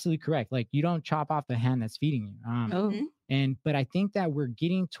you are absolutely correct. Like, you don't chop off the hand that's feeding you. But I think that we're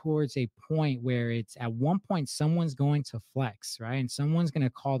getting towards a point where it's at one point someone's going to flex, right? And someone's going to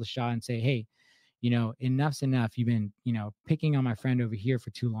call the shot and say, hey, enough's enough. You've been, picking on my friend over here for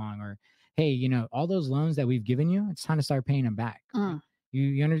too long, or hey, all those loans that we've given you, it's time to start paying them back.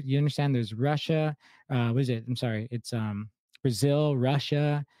 You understand? There's Russia. What is it? I'm sorry. It's Brazil,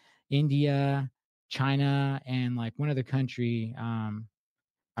 Russia, India, China, and like one other country. Iran,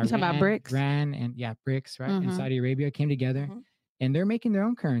 talking about BRICS? Iran and BRICS, right? And Saudi Arabia came together, and they're making their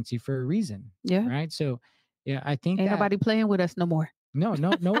own currency for a reason. Yeah. Right. So yeah, I think ain't nobody playing with us no more. No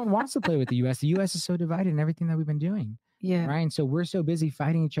one wants to play with the U.S. The U.S. is so divided in everything that we've been doing. Yeah. Right. And so we're so busy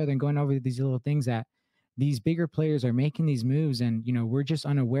fighting each other and going over these little things that these bigger players are making these moves, and we're just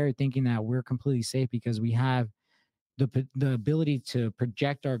unaware, thinking that we're completely safe because we have the ability to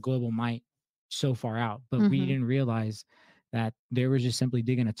project our global might so far out, but we didn't realize that they were just simply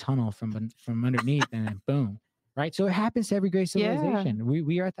digging a tunnel from underneath, and then boom, right? So it happens to every great civilization. Yeah.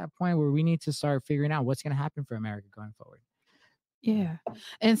 We are at that point where we need to start figuring out what's going to happen for America going forward. Yeah.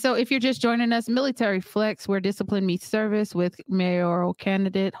 And so if you're just joining us, Military Flex, where discipline meets service, with mayoral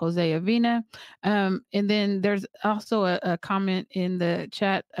candidate Jose Avina. And then there's also a comment in the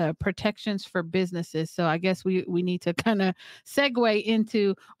chat, protections for businesses. So I guess we need to kind of segue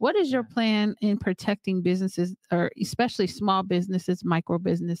into what is your plan in protecting businesses, or especially small businesses, micro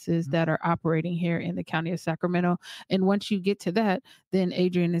businesses that are operating here in the county of Sacramento. And once you get to that, then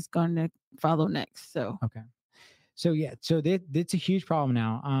Adrian is going to follow next. So okay. So yeah, it's a huge problem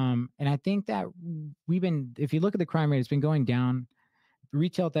now. And I think that if you look at the crime rate, it's been going down.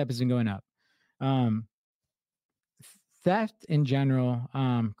 Retail theft has been going up. Theft in general,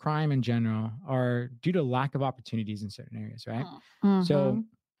 crime in general, are due to lack of opportunities in certain areas, right? So,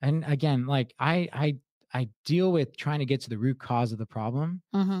 and again, like I deal with trying to get to the root cause of the problem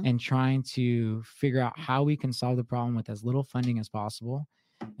and trying to figure out how we can solve the problem with as little funding as possible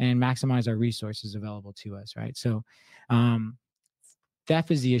and maximize our resources available to us, right? So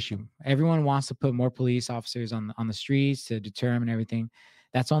theft is the issue. Everyone wants to put more police officers on the streets to deter them and everything.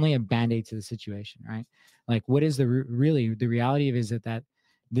 That's only a band-aid to the situation, right? Like, what is really the reality of it is that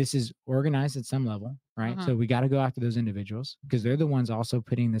this is organized at some level, right? So we got to go after those individuals because they're the ones also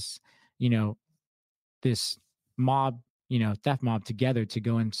putting this, this mob, theft mob together to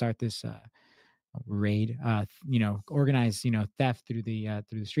go and start this raid, organized, theft through the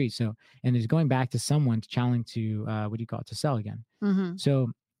streets. So, and it's going back to someone challenging to to sell again.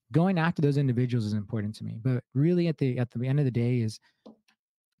 So going after those individuals is important to me. But really, at the end of the day, is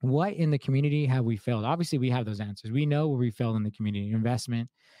what in the community have we failed? Obviously, we have those answers. We know where we failed in the community, investment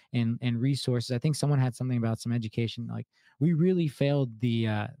and resources. I think someone had something about some education. Like, we really failed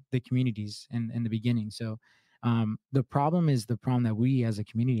the communities in the beginning. So the problem is the problem that we as a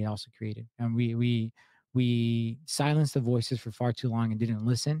community also created, and we silenced the voices for far too long and didn't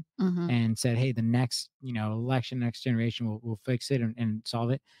listen and said, hey, the next election, next generation will fix it and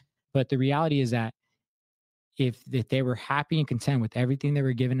solve it. But the reality is that if they were happy and content with everything they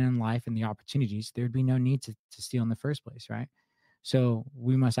were given in life and the opportunities, there'd be no need to steal in the first place, right? So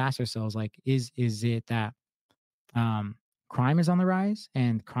we must ask ourselves, like, is it that crime is on the rise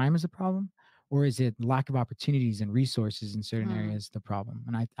and crime is a problem, or is it lack of opportunities and resources in certain areas the problem?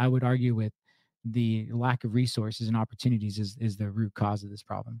 And I would argue with the lack of resources and opportunities is the root cause of this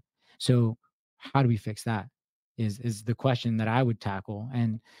problem. So how do we fix that is the question that I would tackle,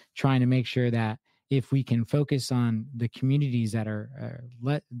 and trying to make sure that if we can focus on the communities that are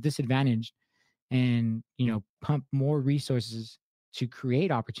disadvantaged and, pump more resources to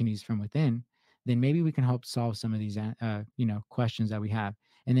create opportunities from within, then maybe we can help solve some of these, questions that we have.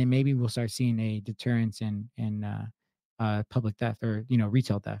 And then maybe we'll start seeing a deterrence in public theft or,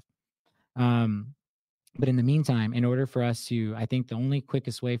 retail theft. But in the meantime, in order for us to, I think the only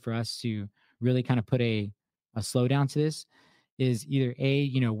quickest way for us to really kind of put a slowdown to this is either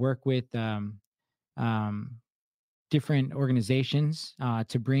work with different organizations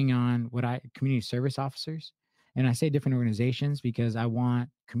to bring on community service officers. And I say different organizations because I want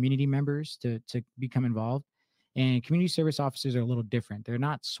community members to become involved. And community service officers are a little different. They're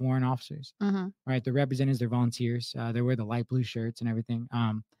not sworn officers, right? They're representatives, they're volunteers. They wear the light blue shirts and everything.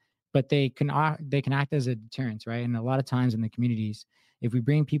 But they can act as a deterrent, right? And a lot of times in the communities, if we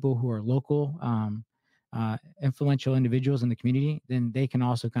bring people who are local, influential individuals in the community, then they can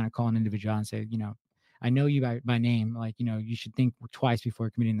also kind of call an individual out and say, I know you by name, like, you should think twice before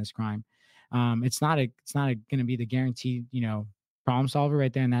committing this crime. It's not going to be the guaranteed, problem solver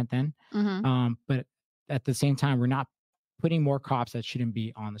right there and that then. But at the same time, we're not putting more cops that shouldn't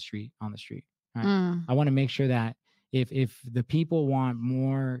be on the street. Right? I want to make sure that if the people want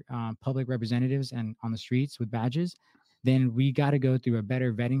more public representatives and on the streets with badges, then we got to go through a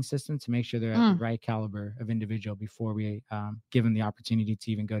better vetting system to make sure they're at the right caliber of individual before we give them the opportunity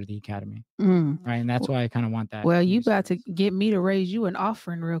to even go to the academy. Right. And that's why I kind of want that. Well, you about to get me to raise you an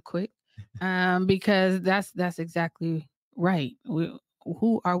offering real quick, because that's exactly right.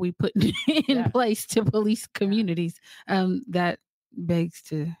 Who are we putting in place to police communities? That begs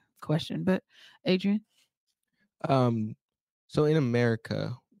to question. But Adrian? So in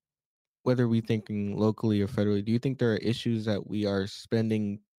America, whether we're thinking locally or federally, do you think there are issues that we are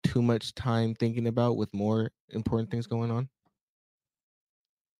spending too much time thinking about with more important things going on?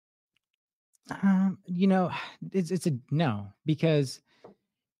 It's a no, because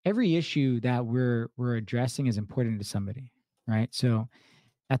every issue that we're addressing is important to somebody, right? So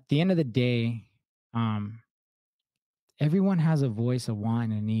at the end of the day, everyone has a voice, a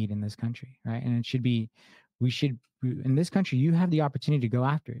want, and a need in this country, right? And in this country, you have the opportunity to go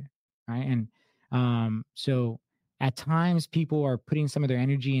after it, right? And so at times people are putting some of their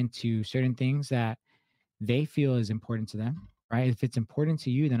energy into certain things that they feel is important to them, right? If it's important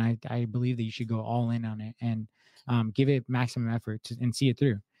to you, then I believe that you should go all in on it and give it maximum effort and see it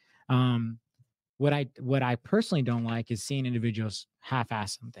through. What I personally don't like is seeing individuals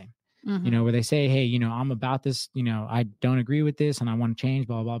half-ass something, where they say, hey, I'm about this, I don't agree with this and I want to change,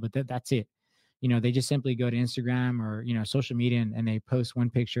 blah, blah, blah, but that's it. They just simply go to Instagram or, social media and they post one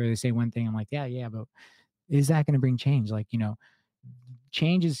picture, they say one thing. I'm like, yeah, but is that going to bring change? Like,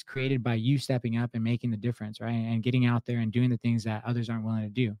 change is created by you stepping up and making the difference, right? And getting out there and doing the things that others aren't willing to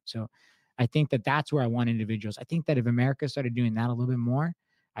do. So I think that that's where I want individuals. I think that if America started doing that a little bit more,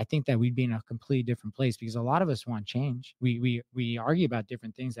 I think that we'd be in a completely different place, because a lot of us want change. We argue about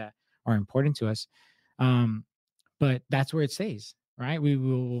different things that are important to us. But that's where it stays, right?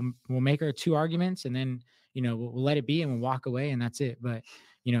 We'll make our two arguments and then, we'll let it be and we'll walk away and that's it. But,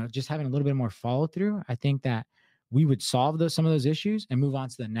 just having a little bit more follow through, I think that we would solve some of those issues and move on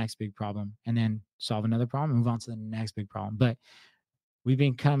to the next big problem, and then solve another problem, move on to the next big problem. But we've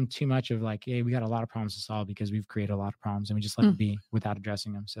become too much of like, hey, we got a lot of problems to solve because we've created a lot of problems and we just let them be without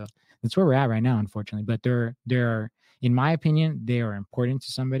addressing them. So that's where we're at right now, unfortunately. But there are, in my opinion, they are important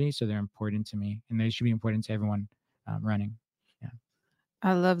to somebody, so they're important to me, and they should be important to everyone running. Yeah,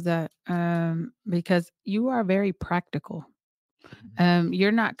 I love that because you are very practical.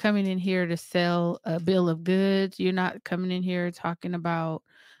 You're not coming in here to sell a bill of goods. You're not coming in here talking about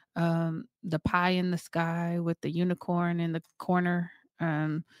the pie in the sky with the unicorn in the corner,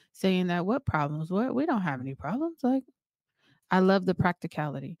 saying that what problems? What, we don't have any problems. Like, I love the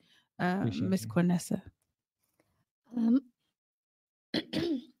practicality. Miss Quinessa.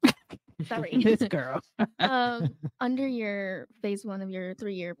 Sorry. This girl. Under your phase 1 of your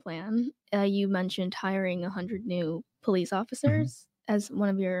 3-year plan, you mentioned hiring 100 new police officers as one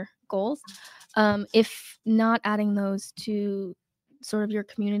of your goals. If not adding those to sort of your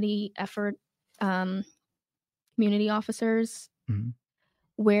community effort, community officers,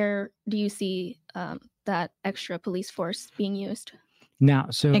 where do you see that extra police force being used? Now,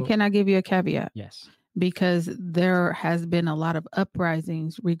 so, and can I give you a caveat? Yes. Because there has been a lot of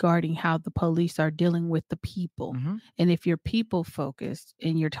uprisings regarding how the police are dealing with the people. And if you're people focused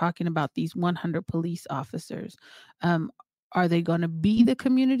and you're talking about these 100 police officers, are they going to be the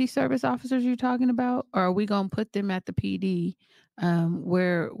community service officers you're talking about? Or are we going to put them at the PD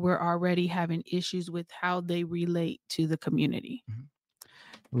where we're already having issues with how they relate to the community?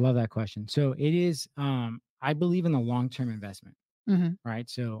 Love that question. So it is, I believe in the long-term investment, right?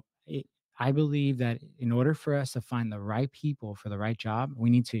 So I believe that in order for us to find the right people for the right job,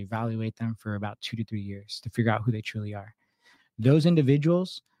 we need to evaluate them for about 2 to 3 years to figure out who they truly are. Those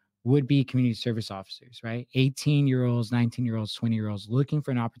individuals would be community service officers, right? 18-year-olds, 19-year-olds, 20-year-olds looking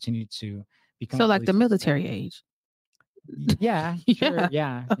for an opportunity to become. So like the military age. Yeah, sure.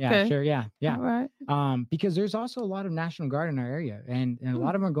 Yeah. Okay. Sure. Yeah. All right. Because there's also a lot of National Guard in our area, and a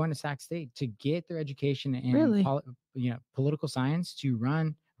lot of them are going to Sac State to get their education in political science to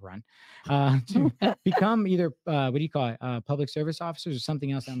to become either what do you call it, public service officers or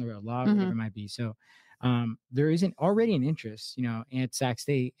something else down the road, law, whatever it might be. So there isn't already an interest, at Sac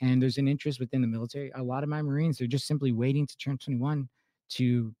State, and there's an interest within the military. A lot of my Marines are just simply waiting to turn 21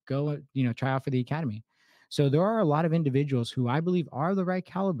 to go, try out for the academy. So there are a lot of individuals who I believe are the right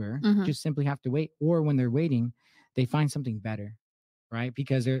caliber, just simply have to wait. Or when they're waiting, they find something better, right?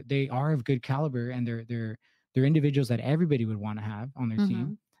 Because they are of good caliber, and they're individuals that everybody would want to have on their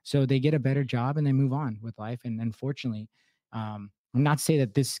team. So they get a better job and they move on with life. And unfortunately, I'm not to say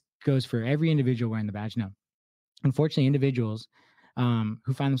that this goes for every individual wearing the badge. No, unfortunately, individuals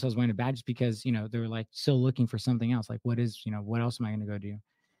who find themselves wearing a badge just because, they're like still looking for something else. Like, what else am I going to go do?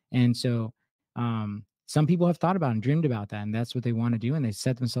 And so some people have thought about and dreamed about that, and that's what they want to do. And they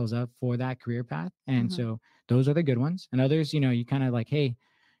set themselves up for that career path. And so those are the good ones. And others, you kind of like, hey,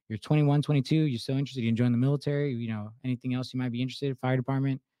 you're 21, 22, you're so interested in joining the military, anything else you might be interested in, fire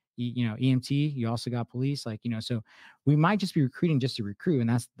department, EMT, you also got police, so we might just be recruiting just to recruit. And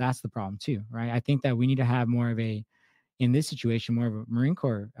that's the problem too, right? I think that we need to have more of in this situation, more of a Marine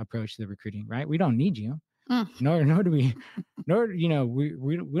Corps approach to the recruiting, right? We don't need you. Nor do we,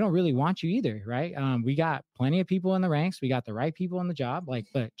 we don't really want you either, right? We got plenty of people in the ranks. We got the right people on the job,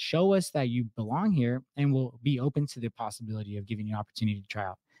 but show us that you belong here, and we'll be open to the possibility of giving you an opportunity to try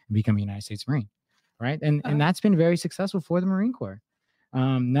out and become a United States Marine, right? And that's been very successful for the Marine Corps.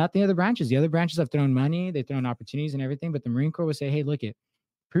 Not the other branches. The other branches have thrown money, they've thrown opportunities and everything, but the Marine Corps would say, hey,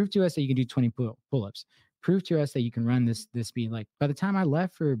 prove to us that you can do 20 pull-ups. Prove to us that you can run this speed. Like, by the time I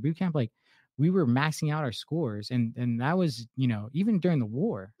left for boot camp, we were maxing out our scores. And that was, even during the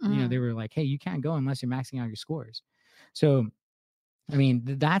war, they were like, hey, you can't go unless you're maxing out your scores. So, I mean,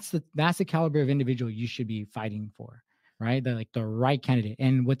 that's the caliber of individual you should be fighting for, right? The right candidate.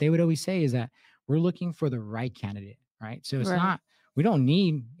 And what they would always say is that we're looking for the right candidate, right? So it's not, we don't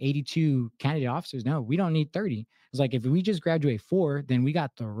need 82 candidate officers. No, we don't need 30. It's like, if we just graduate 4, then we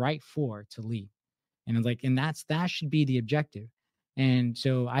got the right 4 to lead. And it's like, and that should be the objective. And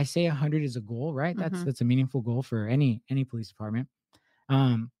so I say 100 is a goal, right? That's a meaningful goal for any police department.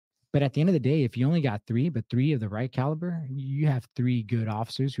 But at the end of the day, if you only got 3, but 3 of the right caliber, you have 3 good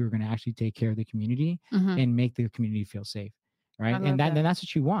officers who are going to actually take care of the community and make the community feel safe. Right. And that's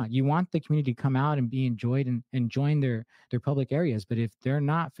what you want. You want the community to come out and be enjoyed and join their public areas. But if they're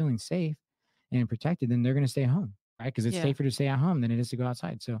not feeling safe and protected, then they're going to stay home. Right. Because it's safer to stay at home than it is to go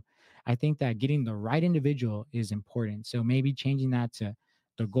outside. So I think that getting the right individual is important. So maybe changing that to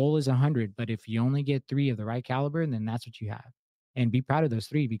the goal is 100. But if you only get 3 of the right caliber, then that's what you have. And be proud of those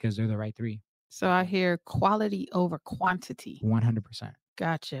 3 because they're the right 3. So I hear quality over quantity. 100%.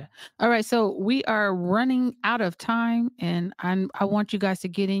 Gotcha. All right, so we are running out of time, and I want you guys to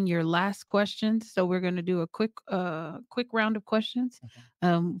get in your last questions. So we're going to do a quick round of questions.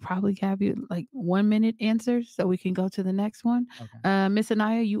 Okay. Probably have you like 1 minute answers, so we can go to the next one. Okay. Miss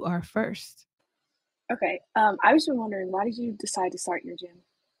Anaya, you are first. Okay. I was just wondering, why did you decide to start your gym?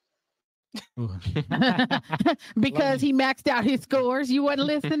 Ooh. Because he maxed out his scores. You wasn't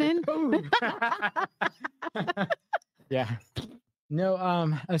listening. Yeah. No,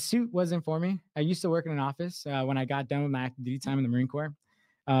 a suit wasn't for me. I used to work in an office when I got done with my active duty time in the Marine Corps.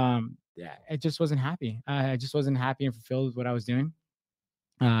 Yeah, I just wasn't happy. I just wasn't happy and fulfilled with what I was doing.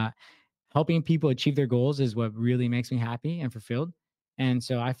 Helping people achieve their goals is what really makes me happy and fulfilled. And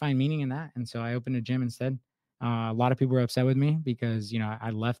so I find meaning in that. And so I opened a gym instead. A lot of people were upset with me because,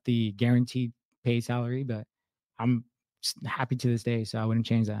 I left the guaranteed pay salary, but I'm happy to this day. So I wouldn't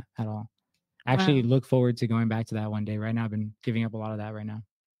change that at all. I actually look forward to going back to that one day. Right now, I've been giving up a lot of that right now.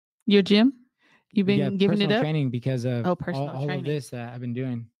 Your gym? You've been giving it personal up? training because of Oh, all personal of training. this that I've been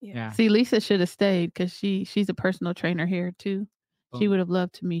doing. Yeah. Yeah. See, Lisa should have stayed because she's a personal trainer here too. She Boom. would have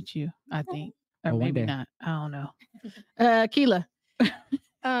loved to meet you, I think. Or Well, one maybe day. not. I don't know. Keela.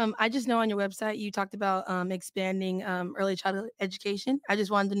 I just know on your website you talked about expanding early childhood education. I just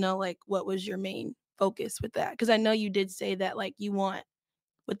wanted to know like what was your main focus with that? Because I know you did say that like you want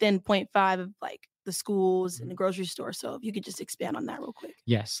within 0.5 of like the schools and the grocery store. So if you could just expand on that real quick.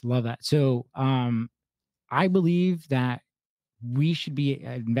 Yes, love that. So I believe that we should be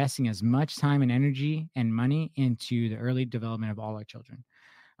investing as much time and energy and money into the early development of all our children.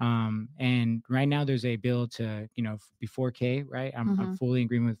 And right now there's a bill to, before K, right? I'm fully in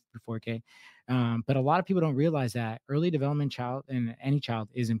agreement with before K. But a lot of people don't realize that early development child and any child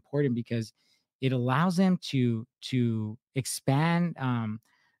is important because it allows them to expand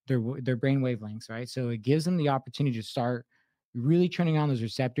their brain wavelengths, right? So it gives them the opportunity to start really turning on those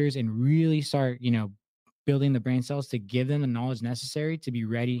receptors and really start, building the brain cells to give them the knowledge necessary to be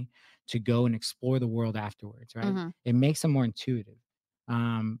ready to go and explore the world afterwards, right? It makes them more intuitive.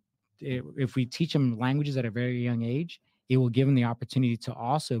 If we teach them languages at a very young age, it will give them the opportunity to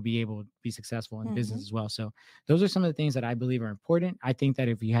also be able to be successful in business as well. So those are some of the things that I believe are important. I think that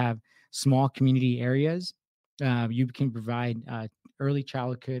if you have small community areas, you can provide early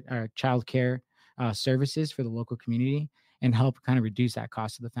child care services for the local community and help kind of reduce that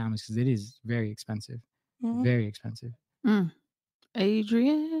cost to the families because it is very expensive. Very expensive.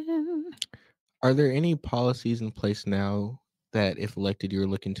 Adrian. Are there any policies in place now that if elected you're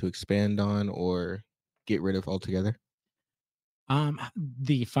looking to expand on or get rid of altogether?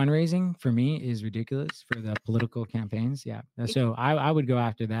 The fundraising for me is ridiculous for the political campaigns. Yeah. So I would go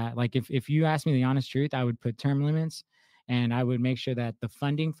after that. Like if you ask me the honest truth, I would put term limits and I would make sure that the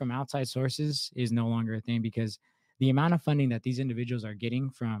funding from outside sources is no longer a thing because the amount of funding that these individuals are getting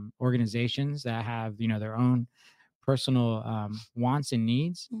from organizations that have, their own personal wants and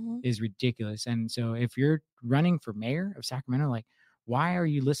needs is ridiculous. And so if you're running for mayor of Sacramento, like, why are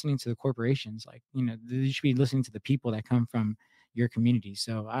you listening to the corporations? Like, you should be listening to the people that come from your community.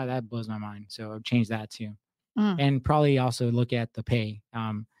 So that blows my mind. So I've changed that too. And probably also look at the pay,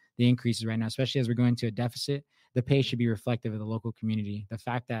 the increases right now, especially as we're going to a deficit, the pay should be reflective of the local community. The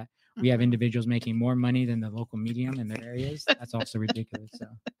fact that we have individuals making more money than the local medium in their areas, that's also ridiculous. So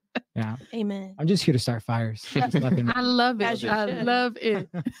yeah. Amen. I'm just here to start fires. I love it. I love it.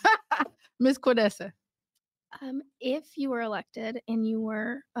 Miss Quadessa. If you were elected and you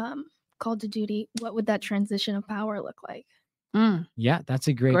were called to duty, what would that transition of power look like? Yeah, that's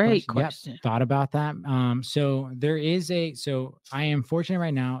a great question. Yep, thought about that. So I am fortunate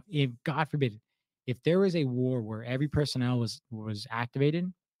right now, if God forbid, if there was a war where every personnel was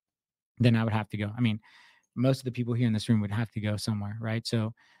activated, then I would have to go. I mean, most of the people here in this room would have to go somewhere, right?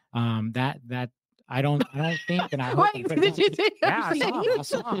 So that I don't think that I Wait, did you see? Yeah, I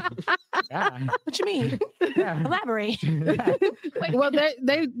saw. Yeah. What you mean? Yeah. Elaborate. Yeah. Well,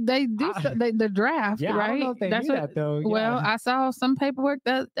 they do the draft, Yeah, right? I don't know if they knew that though. Yeah. Well, I saw some paperwork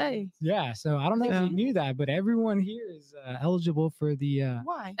the other day. Yeah, so I don't know if you knew that, but everyone here is eligible for the.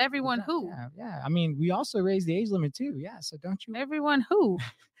 Why? Everyone who? Yeah. I mean, we also raised the age limit too. Yeah, so don't you? Everyone who?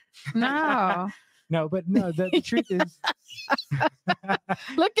 No. No, but no. The truth is,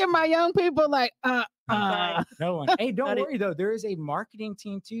 Look at my young people like no one. Hey, don't worry though. There is a marketing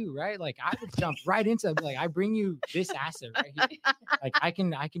team too, right? Like I would jump right into it. Like I bring you this asset right here. Like I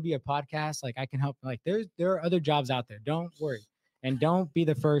can be a podcast. Like I can help. Like there are other jobs out there. Don't worry, and don't be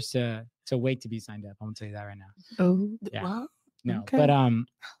the first to wait to be signed up. I'm gonna tell you that right now. Oh, Yeah. Well, No, okay. but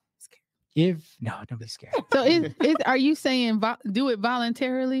don't be scared. So are you saying do it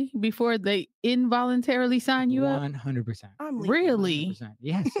voluntarily before they involuntarily sign you up? 100%. Really? 100%.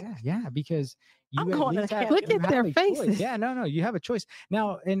 Yes, yeah, because you I'm going to camp. Look at their have a choice. faces. Yeah, no, you have a choice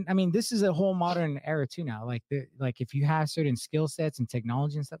now, and I mean, this is a whole modern era too now. Like if you have certain skill sets and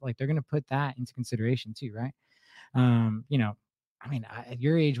technology and stuff, like they're gonna put that into consideration too, right? You know, I mean, at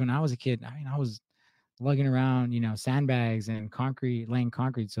your age when I was a kid, I mean, I was lugging around, sandbags and laying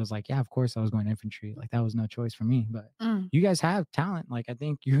concrete. So it's like, yeah, of course I was going infantry. Like that was no choice for me. But you guys have talent. Like I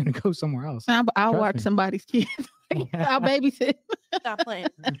think you're gonna go somewhere else. I'll watch somebody's kid. I'll babysit. Stop playing.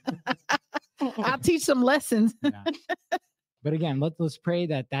 I'll teach some lessons. Yeah. But again, let's pray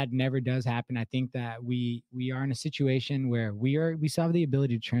that never does happen. I think that we are in a situation where we still have the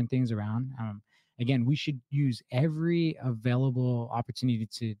ability to turn things around. Again, we should use every available opportunity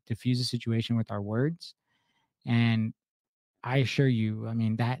to diffuse a situation with our words. And I assure you, I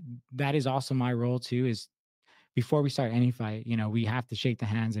mean, that is also my role too, is before we start any fight, we have to shake the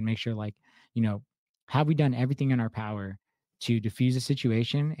hands and make sure, like, have we done everything in our power to diffuse a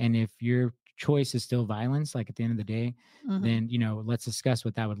situation? And if your choice is still violence, like at the end of the day, then, let's discuss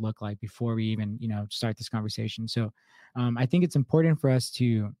what that would look like before we even, start this conversation. So I think it's important for us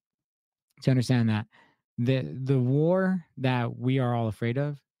to understand that the war that we are all afraid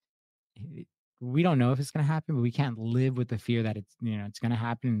of, we don't know if it's going to happen, but we can't live with the fear that it's going to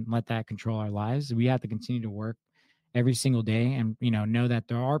happen and let that control our lives. We have to continue to work every single day and, know that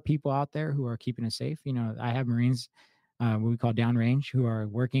there are people out there who are keeping us safe. I have Marines, what we call downrange, who are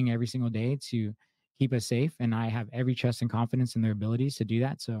working every single day to keep us safe. And I have every trust and confidence in their abilities to do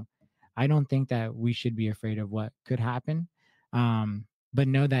that. So I don't think that we should be afraid of what could happen. But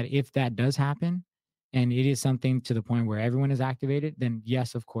know that if that does happen and it is something to the point where everyone is activated, then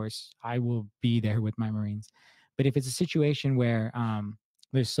yes, of course, I will be there with my Marines. But if it's a situation where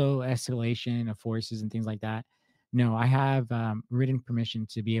there's so escalation of forces and things like that, no, I have written permission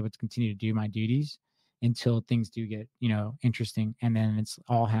to be able to continue to do my duties until things do get, interesting. And then it's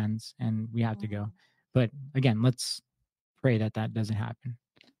all hands and we have to go. But again, let's pray that doesn't happen.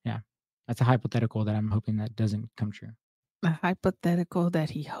 Yeah. That's a hypothetical that I'm hoping that doesn't come true. A hypothetical that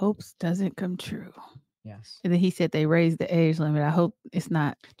he hopes doesn't come true. Yes. And then he said they raised the age limit. I hope it's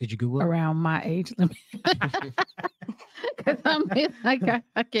not. Did you Google around my age limit? Because I'm like,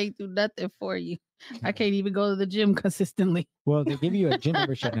 I can't do nothing for you. I can't even go to the gym consistently. Well, they give you a gym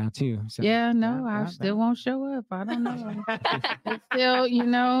membership now too. So. Yeah, no, I still won't show up. I don't know. It's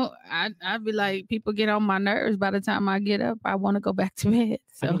still, I'd be like, people get on my nerves. By the time I get up, I want to go back to bed.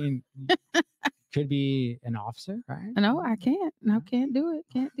 So. I mean, could be an officer, right? No, I can't. No, can't do it.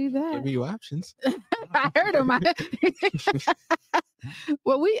 Can't do that. Give you options. I heard him.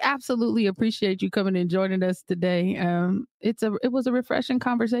 Well, we absolutely appreciate you coming and joining us today. It was a refreshing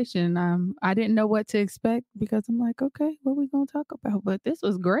conversation. I didn't know what to expect because I'm like, okay, what are we gonna talk about? But this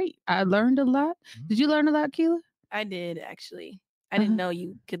was great. I learned a lot. Did you learn a lot, Keela? I did actually. I didn't know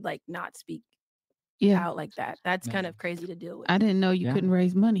you could like not speak out like that. That's kind of crazy to deal with. I didn't know you couldn't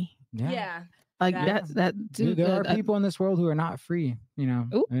raise money. Yeah. Like that. Dude, there are people in this world who are not free,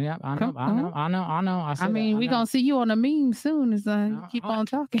 Ooh, Yeah, I know. I mean, we're going to see you on a meme soon as I keep on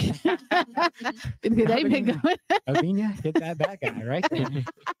talking. They've been going. Avinia, hit that guy right there. Awesome.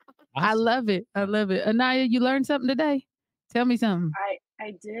 I love it. Anaya, you learned something today? Tell me something.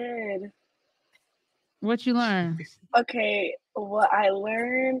 I did. What you learned? Okay, what I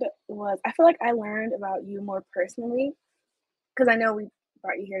learned was, I feel like I learned about you more personally, because I know we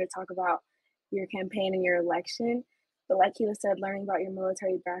brought you here to talk about your campaign and your election, but like Keila said, learning about your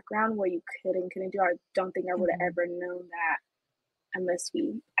military background, what you could and couldn't do, I don't think I would have ever known that unless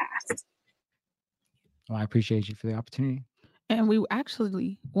we asked. Well, I appreciate you for the opportunity. And we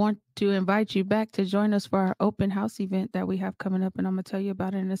actually want to invite you back to join us for our open house event that we have coming up, and I'm gonna tell you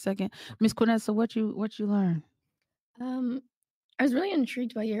about it in a second. Miss Quinessa, what you learned? I was really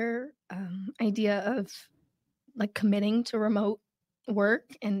intrigued by your idea of like committing to remote work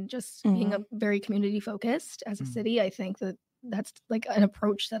and just being a very community focused as a city. I think that's like an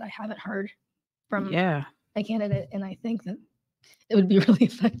approach that I haven't heard from a candidate, and I think that it would be really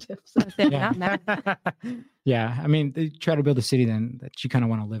effective. So yeah. I mean, they try to build a city then that you kind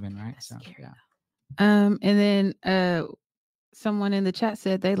of want to live in, right? So yeah. And then someone in the chat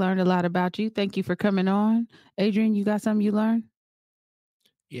said they learned a lot about you. Thank you for coming on. Adrian, you got something you learned?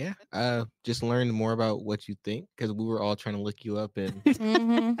 Yeah, just learned more about what you think, because we were all trying to look you up and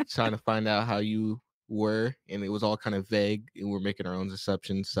trying to find out how you were, and it was all kind of vague, and we're making our own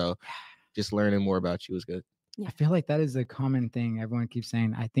assumptions. So just learning more about you was good. I feel like that is a common thing everyone keeps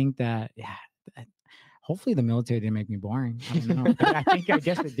saying. I think that, hopefully the military didn't make me boring. I don't know. I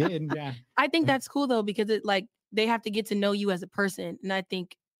guess it did. Yeah. I think that's cool though, because it like they have to get to know you as a person. And I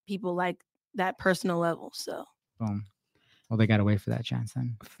think people like that personal level. So boom. Well, they got to wait for that chance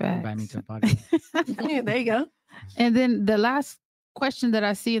then. Invite me to a podcast. Yeah, there you go. And then the last question that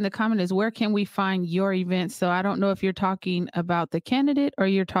I see in the comment is, where can we find your events? So I don't know if you're talking about the candidate or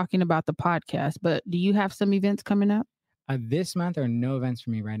you're talking about the podcast, but do you have some events coming up? This month there are no events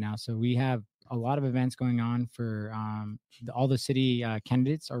for me right now. So we have a lot of events going on for all the city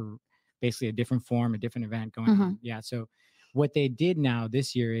candidates are basically a different form, a different event going on. Yeah. So what they did now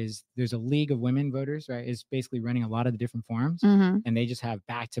this year is there's a League of Women Voters, right? Is basically running a lot of the different forums, and they just have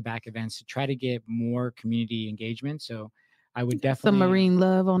back-to-back events to try to get more community engagement. So I would definitely some Marine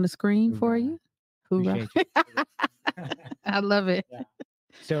love on the screen for you. Hoorah. I love it. Yeah.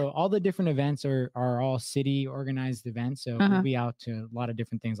 So all the different events are all city organized events. So we'll be out to a lot of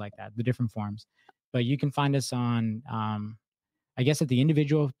different things like that, the different forms. But you can find us on I guess at the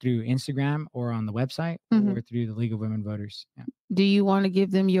individual through Instagram or on the website or through the League of Women Voters. Yeah. Do you want to give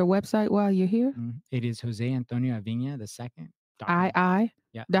them your website while you're here? It is Jose Antonio Avina II.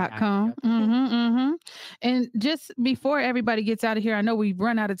 .com. And just before everybody gets out of here, I know we've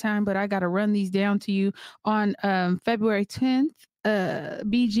run out of time, but I got to run these down to you. On February 10th,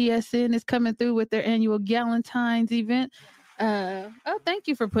 BGSN is coming through with their annual Galentine's event. Thank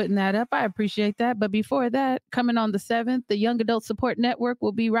you for putting that up. I appreciate that. But before that, coming on the 7th, the Young Adult Support Network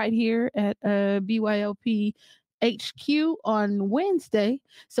will be right here at BYLP HQ on Wednesday.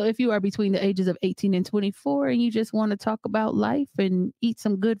 So if you are between the ages of 18 and 24 and you just want to talk about life and eat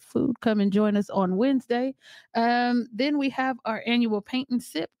some good food, come and join us on Wednesday. Then we have our annual Paint and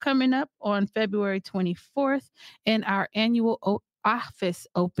Sip coming up on February 24th and our annual office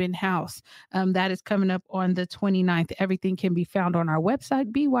open house. That is coming up on the 29th. Everything can be found on our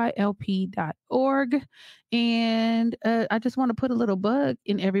website, bylp.org. And I just want to put a little bug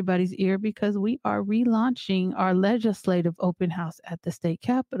in everybody's ear because we are relaunching our legislative open house at the state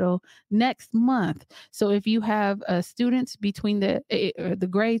capitol next month. So if you have students between the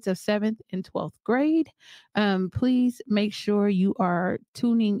grades of 7th and 12th grade, please make sure you are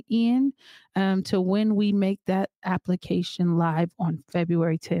tuning in to when we make that application live on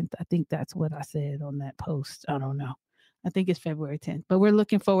February 10th. I think that's what I said on that post. I don't know. I think it's February 10th, but we're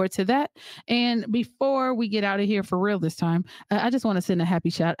looking forward to that. And before we get out of here for real this time, I just want to send a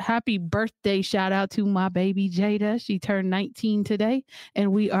happy birthday shout out to my baby Jada. She turned 19 today,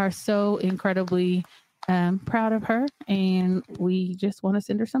 and we are so incredibly proud of her, and we just want to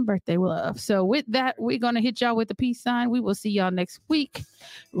send her some birthday love. So with that, we're going to hit y'all with the peace sign. We will see y'all next week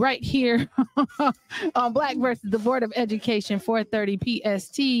right here on Black versus the Board of Education, 4:30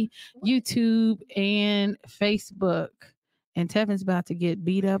 PST, YouTube and Facebook. And Tevin's about to get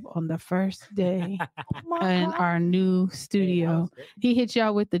beat up on the first day in our new studio. He hit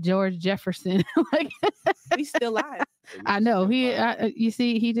y'all with the George Jefferson. We still live. I know. You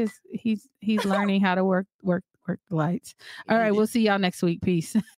see, he's learning how to work the lights. All right, we'll see y'all next week. Peace.